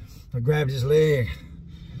 I grabbed his leg.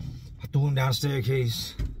 I threw him down the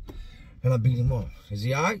staircase, and I beat him up. Is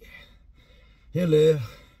he all right? He'll live."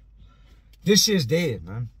 This shit's dead,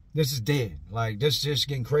 man. This is dead. Like, this shit's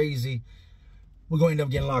getting crazy. We're going to end up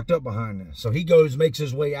getting locked up behind this. So he goes, makes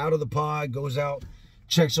his way out of the pod, goes out,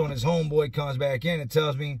 checks on his homeboy, comes back in and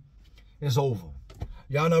tells me it's over.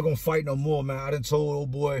 Y'all not going to fight no more, man. I done told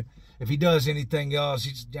old boy, if he does anything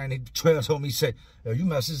else, Trail told me, he said, "Yo, you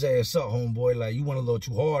mess his ass up, homeboy. Like, you went a little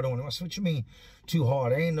too hard on him." I said, "What you mean too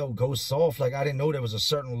hard? I ain't no go soft. Like, I didn't know there was a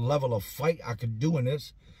certain level of fight I could do in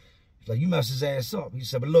this." He's like, "You mess his ass up." He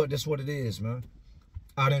said, "But look, this is what it is, man.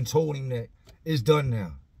 I done told him that it's done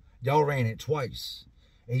now. Y'all ran it twice.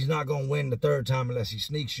 And he's not going to win the third time unless he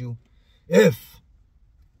sneaks you. If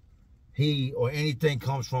he or anything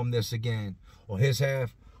comes from this again, or his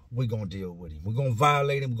half, we're going to deal with him. We're going to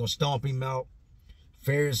violate him. We're going to stomp him out.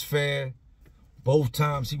 Fair is fair. Both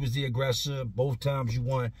times he was the aggressor. Both times you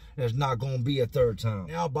won. There's not going to be a third time."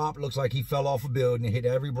 Now Bop looks like he fell off a building and hit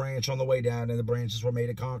every branch on the way down, and the branches were made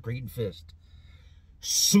of concrete and fist.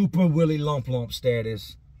 Super Willie Lump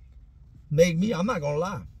status. Made me, I'm not going to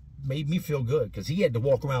lie, made me feel good, because he had to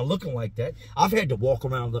walk around looking like that. I've had to walk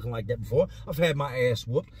around looking like that before. I've had my ass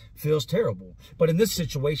whooped. Feels terrible. But in this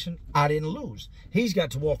situation, I didn't lose. He's got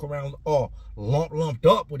to walk around all lumped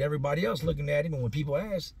up with everybody else looking at him, and when people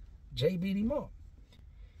ask, Jay beat him up.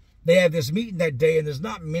 They had this meeting that day, and there's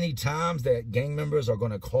not many times that gang members are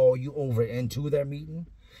going to call you over into their meeting.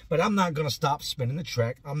 But I'm not going to stop spinning the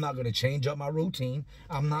track. I'm not going to change up my routine.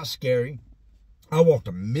 I'm not scary. I walked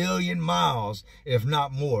 1,000,000 miles, if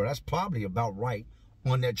not more. That's probably about right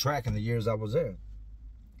on that track in the years I was there.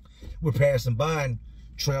 We're passing by, and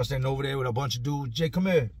Trail standing over there with a bunch of dudes. "Jay, come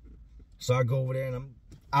here." So I go over there, and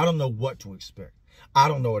I don't know what to expect. I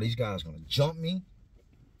don't know, are these guys going to jump me?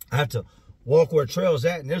 I have to walk where Trail's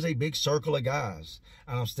at, and there's a big circle of guys.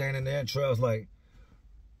 And I'm standing there, and Trail's like,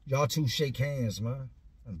 "Y'all two shake hands, man."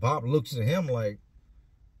 And Bop looks at him like,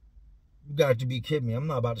 "You got to be kidding me. I'm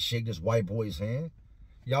not about to shake this white boy's hand.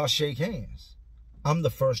 Y'all shake hands." I'm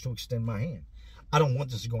the first to extend my hand. I don't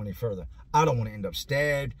want this to go any further. I don't want to end up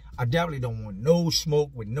stabbed. I definitely don't want no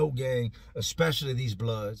smoke with no gang, especially these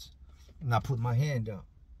Bloods. And I put my hand up.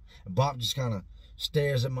 And Bop just kind of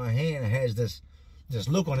stares at my hand and has this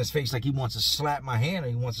look on his face like he wants to slap my hand or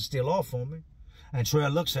he wants to steal off on me. And Trail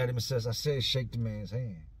looks at him and says, "I said shake the man's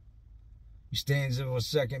hand." He stands there for a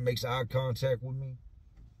second, makes eye contact with me,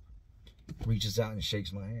 reaches out and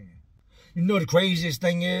shakes my hand. You know the craziest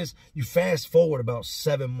thing is, you fast forward about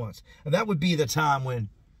 7 months, and that would be the time when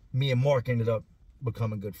me and Mark ended up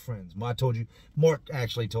becoming good friends. I told you, Mark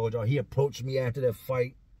actually told y'all, he approached me after that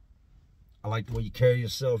fight. I like the way you carry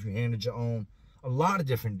yourself, you handled your own. A lot of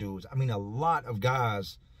different dudes, I mean a lot of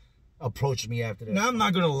guys approached me after that. Now I'm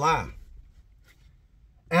not gonna lie.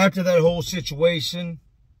 After that whole situation,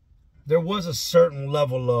 there was a certain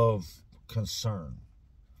level of concern.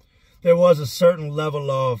 There was a certain level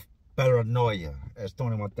of paranoia, as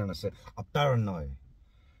Tony Montana said, a paranoia.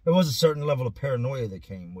 There was a certain level of paranoia that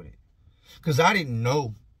came with it. Because I didn't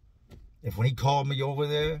know if when he called me over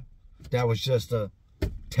there, that was just a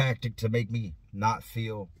tactic to make me not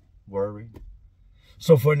feel worried.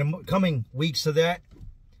 So for the coming weeks of that,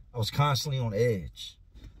 I was constantly on edge.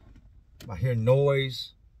 I hear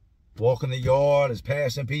noise, walk in the yard, is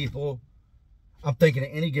passing people. I'm thinking at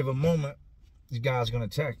any given moment, these guys are going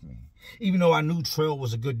to attack me. Even though I knew Trail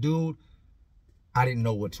was a good dude, I didn't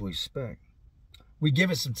know what to expect. We give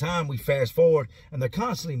it some time, we fast forward, and they're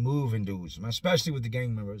constantly moving dudes, man, especially with the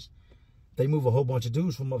gang members. They move a whole bunch of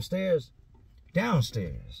dudes from upstairs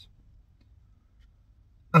downstairs.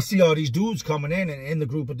 I see all these dudes coming in, and in the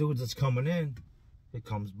group of dudes that's coming in, here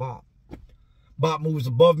comes Bob. Bob moves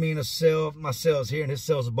above me in a cell. My cell's here, and his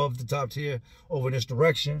cell's above the top tier over in this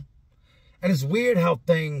direction. And it's weird how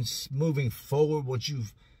things moving forward, once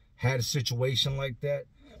you've had a situation like that,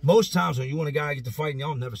 most times when you want a guy to get to fighting,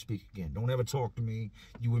 y'all never speak again. Don't ever talk to me.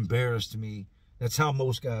 You embarrassed me. That's how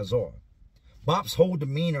most guys are. Bob's whole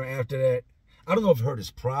demeanor after that, I don't know if it hurt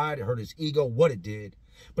his pride, it hurt his ego, what it did,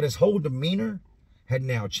 but his whole demeanor had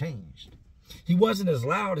now changed. He wasn't as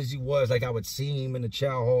loud as he was, like I would see him in the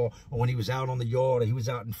chow hall, or when he was out on the yard, or he was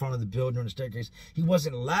out in front of the building on the staircase. He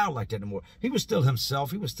wasn't loud like that anymore. He was still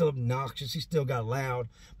himself. He was still obnoxious. He still got loud,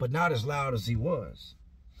 but not as loud as he was.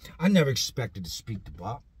 I never expected to speak to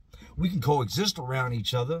Bob. We can coexist around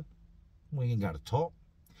each other. We ain't got to talk.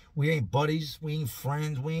 We ain't buddies. We ain't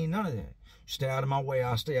friends. We ain't none of that. Stay out of my way.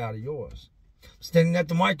 I'll stay out of yours. Standing at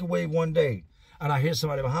the microwave one day, and I hear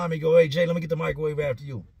somebody behind me go, "Hey, Jay, let me get the microwave after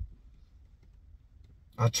you."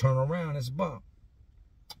 I turn around, it's Bob.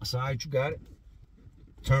 I said, "All right, you got it."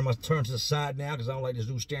 Turn to the side now because I don't like this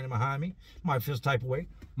dude standing behind me. Might feel this type of way.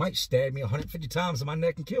 Might stab me 150 times in my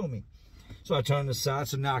neck and kill me. So I turn to the side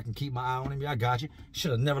so now I can keep my eye on him. Yeah, I got you.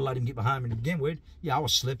 Should have never let him get behind me to begin with. Yeah, I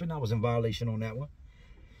was slipping. I was in violation on that one.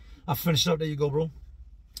 I finished up. There you go, bro.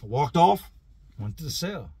 I walked off, went to the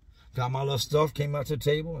cell. Got my little stuff, came out to the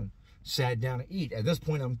table, and sat down to eat. At this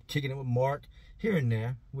point, I'm kicking it with Mark here and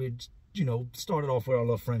there. We'd, you know, started off with our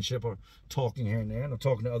little friendship or talking here and there, and I'm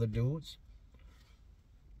talking to other dudes.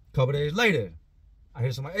 A couple days later, I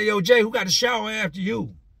hear somebody, "Hey, yo, Jay, who got the shower after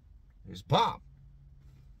you?" It's Bob.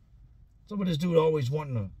 Some of this dude always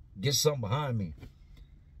wanting to get something behind me.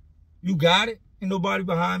 "You got it? Ain't nobody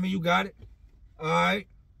behind me. You got it? All right."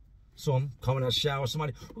 So I'm coming out of the shower.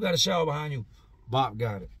 Somebody, "Who got a shower behind you?" Bob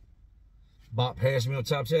got it. Bob passed me on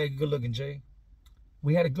top. Said, "Hey, good looking, Jay."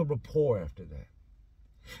 We had a good rapport after that.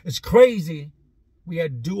 It's crazy we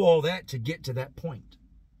had to do all that to get to that point.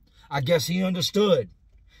 I guess he understood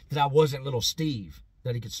that I wasn't little Steve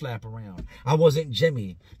that he could slap around. I wasn't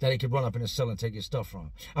Jimmy that he could run up in his cell and take his stuff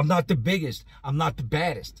from. I'm not the biggest. I'm not the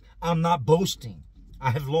baddest. I'm not boasting.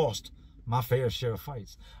 I have lost my fair share of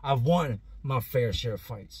fights. I've won my fair share of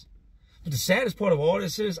fights. But the saddest part of all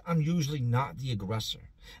this is I'm usually not the aggressor.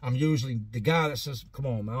 I'm usually the guy that says, "Come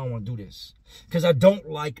on, man, I don't want to do this." Because I don't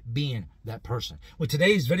like being that person. With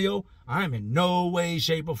today's video, I am in no way,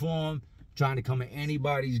 shape, or form trying to come in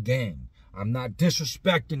anybody's gang. I'm not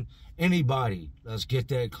disrespecting anybody. Let's get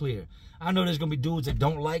that clear. I know there's going to be dudes that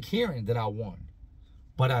don't like hearing that I won.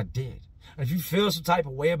 But I did. And if you feel some type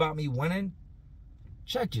of way about me winning,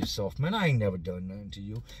 check yourself, man. I ain't never done nothing to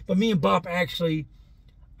you. But me and Bob actually,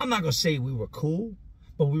 I'm not going to say we were cool,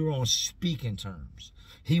 but we were on speaking terms.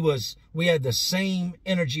 We had the same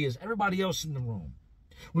energy as everybody else in the room.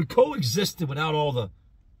 We coexisted without all the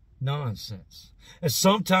nonsense. And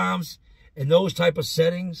sometimes in those type of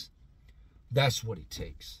settings, that's what it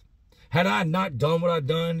takes. Had I not done what I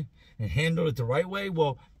done and handled it the right way,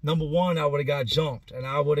 well, number one, I would have got jumped and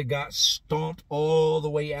I would have got stomped all the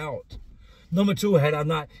way out. Number two, had I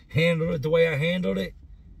not handled it the way I handled it,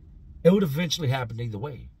 it would eventually happen either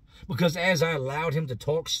way. Because as I allowed him to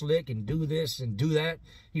talk slick and do this and do that,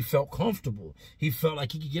 he felt comfortable. He felt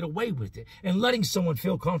like he could get away with it. And letting someone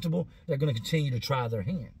feel comfortable, they're going to continue to try their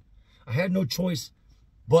hand. I had no choice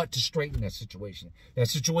but to straighten that situation. That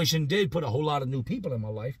situation did put a whole lot of new people in my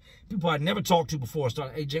life. People I'd never talked to before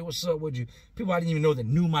started, hey, Jay, what's up with you? People I didn't even know that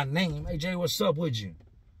knew my name. Hey, Jay, what's up with you?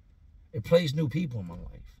 It plays new people in my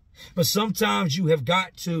life. But sometimes you have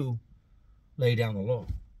got to lay down the law.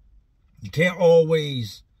 You can't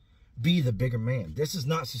always be the bigger man. This is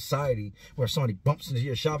not society where somebody bumps into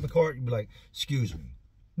your shopping cart. You'd be like, excuse me.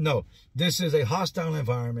 No, this is a hostile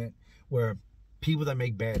environment where people that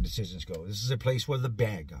make bad decisions go. This is a place where the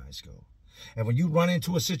bad guys go. And when you run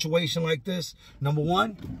into a situation like this, number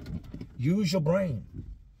one, use your brain.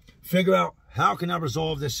 Figure out, how can I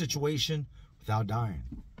resolve this situation without dying?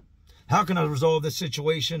 How can I resolve this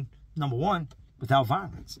situation, number one, without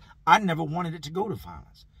violence? I never wanted it to go to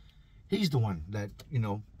violence. He's the one that, you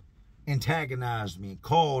know, antagonized me and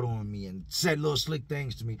called on me and said little slick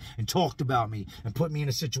things to me and talked about me and put me in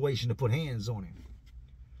a situation to put hands on him.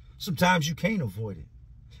 Sometimes you can't avoid it.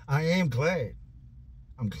 I am glad.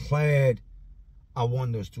 I'm glad I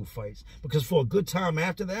won those 2 fights, because for a good time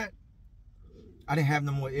after that, I didn't have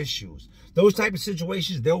no more issues. Those type of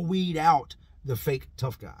situations, they'll weed out the fake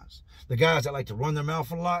tough guys. The guys that like to run their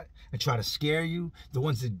mouth a lot and try to scare you. The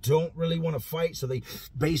ones that don't really want to fight, so they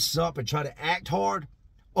base up and try to act hard.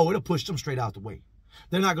 Oh, it'll push them straight out the way.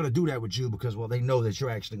 They're not going to do that with you because, well, they know that you're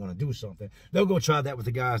actually going to do something. They'll go try that with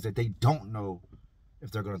the guys that they don't know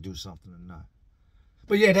if they're going to do something or not.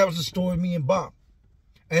 But yeah, that was the story of me and Bob.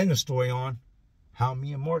 And the story on how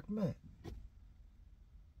me and Mark met.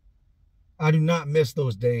 I do not miss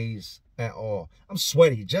those days at all. I'm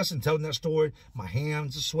sweaty. Just in telling that story, my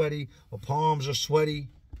hands are sweaty, my palms are sweaty,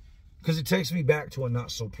 because it takes me back to a not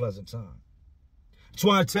so pleasant time. That's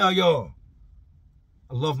why I tell y'all,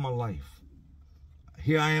 I love my life.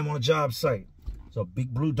 Here I am on a job site. There's a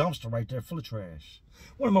big blue dumpster right there full of trash.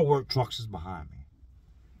 One of my work trucks is behind me.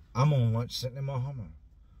 I'm on lunch sitting in my Hummer.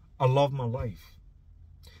 I love my life.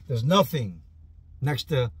 There's nothing next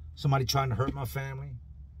to somebody trying to hurt my family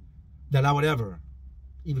that I would ever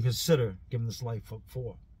even consider giving this life up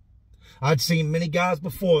for. I'd seen many guys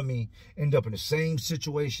before me end up in the same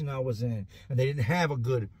situation I was in, and they didn't have a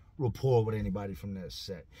good rapport with anybody from that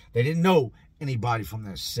set. They didn't know anybody from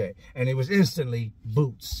that set, and it was instantly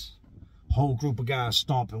boots. Whole group of guys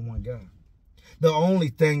stomping one guy. The only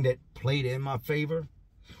thing that played in my favor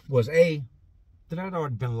was A, that I'd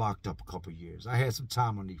already been locked up a couple years. I had some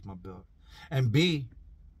time underneath my belt. And B,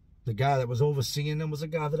 the guy that was overseeing them was a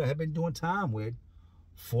guy that I had been doing time with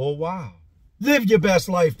for a while. Live your best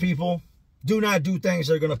life, people. Do not do things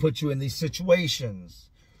that are going to put you in these situations.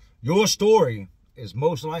 Your story is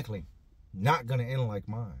most likely not going to end like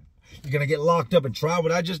mine. You're going to get locked up and try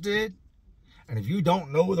what I just did. And if you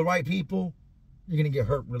don't know the right people, you're going to get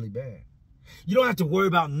hurt really bad. You don't have to worry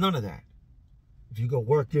about none of that if you go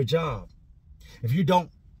work your job. If you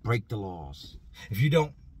don't break the laws. If you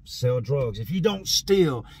don't sell drugs. If you don't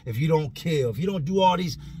steal. If you don't kill. If you don't do all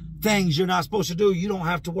these things you're not supposed to do, you don't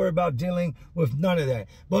have to worry about dealing with none of that.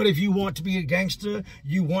 But if you want to be a gangster,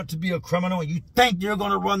 you want to be a criminal, and you think you're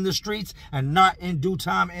going to run the streets and not in due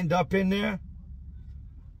time end up in there,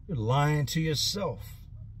 you're lying to yourself.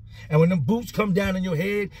 And when them boots come down in your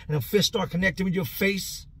head and them fists start connecting with your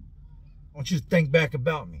face, I want you to think back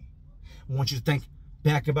about me. I want you to think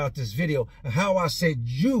back about this video and how I said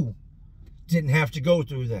you didn't have to go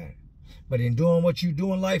through that. But in doing what you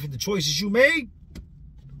do in life and the choices you made,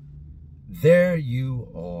 there you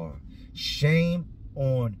are. Shame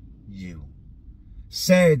on you.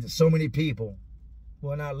 Sad that so many people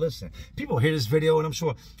will not listen. People hear this video and I'm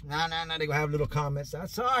sure, nah, they're going to have little comments.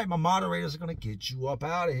 That's all right. My moderators are going to get you up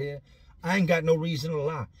out of here. I ain't got no reason to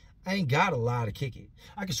lie. I ain't got a lie to kick it.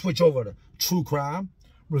 I can switch over to true crime,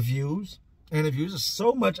 reviews, interviews. There's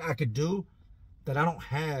so much I could do that I don't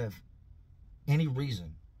have any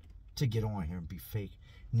reason to get on here and be fake.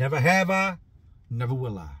 Never have I, never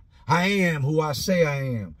will I. I am who I say I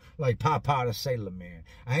am, like Popeye the Sailor Man.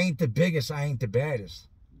 I ain't the biggest, I ain't the baddest.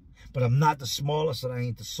 But I'm not the smallest and I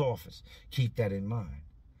ain't the softest. Keep that in mind.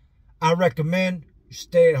 I recommend you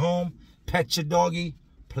stay at home, pet your doggy,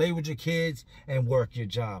 play with your kids, and work your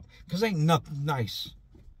job. Because ain't nothing nice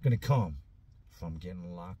going to come from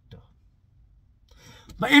getting locked up.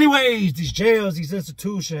 But anyways, these jails, these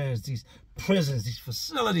institutions, these prisons, these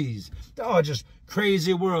facilities, they're all just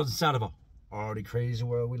crazy worlds inside of a already crazy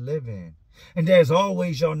world we live in. And as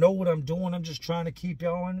always, y'all know what I'm doing. I'm just trying to keep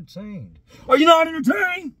y'all entertained. Are you not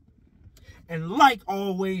entertained? And like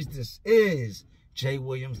always, this is Jay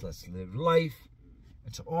Williams. Let's live life.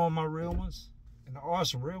 And to all my real ones, and there are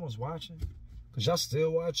some real ones watching, because y'all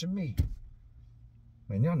still watching me.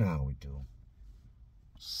 Man, y'all know how we do.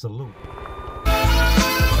 Salute.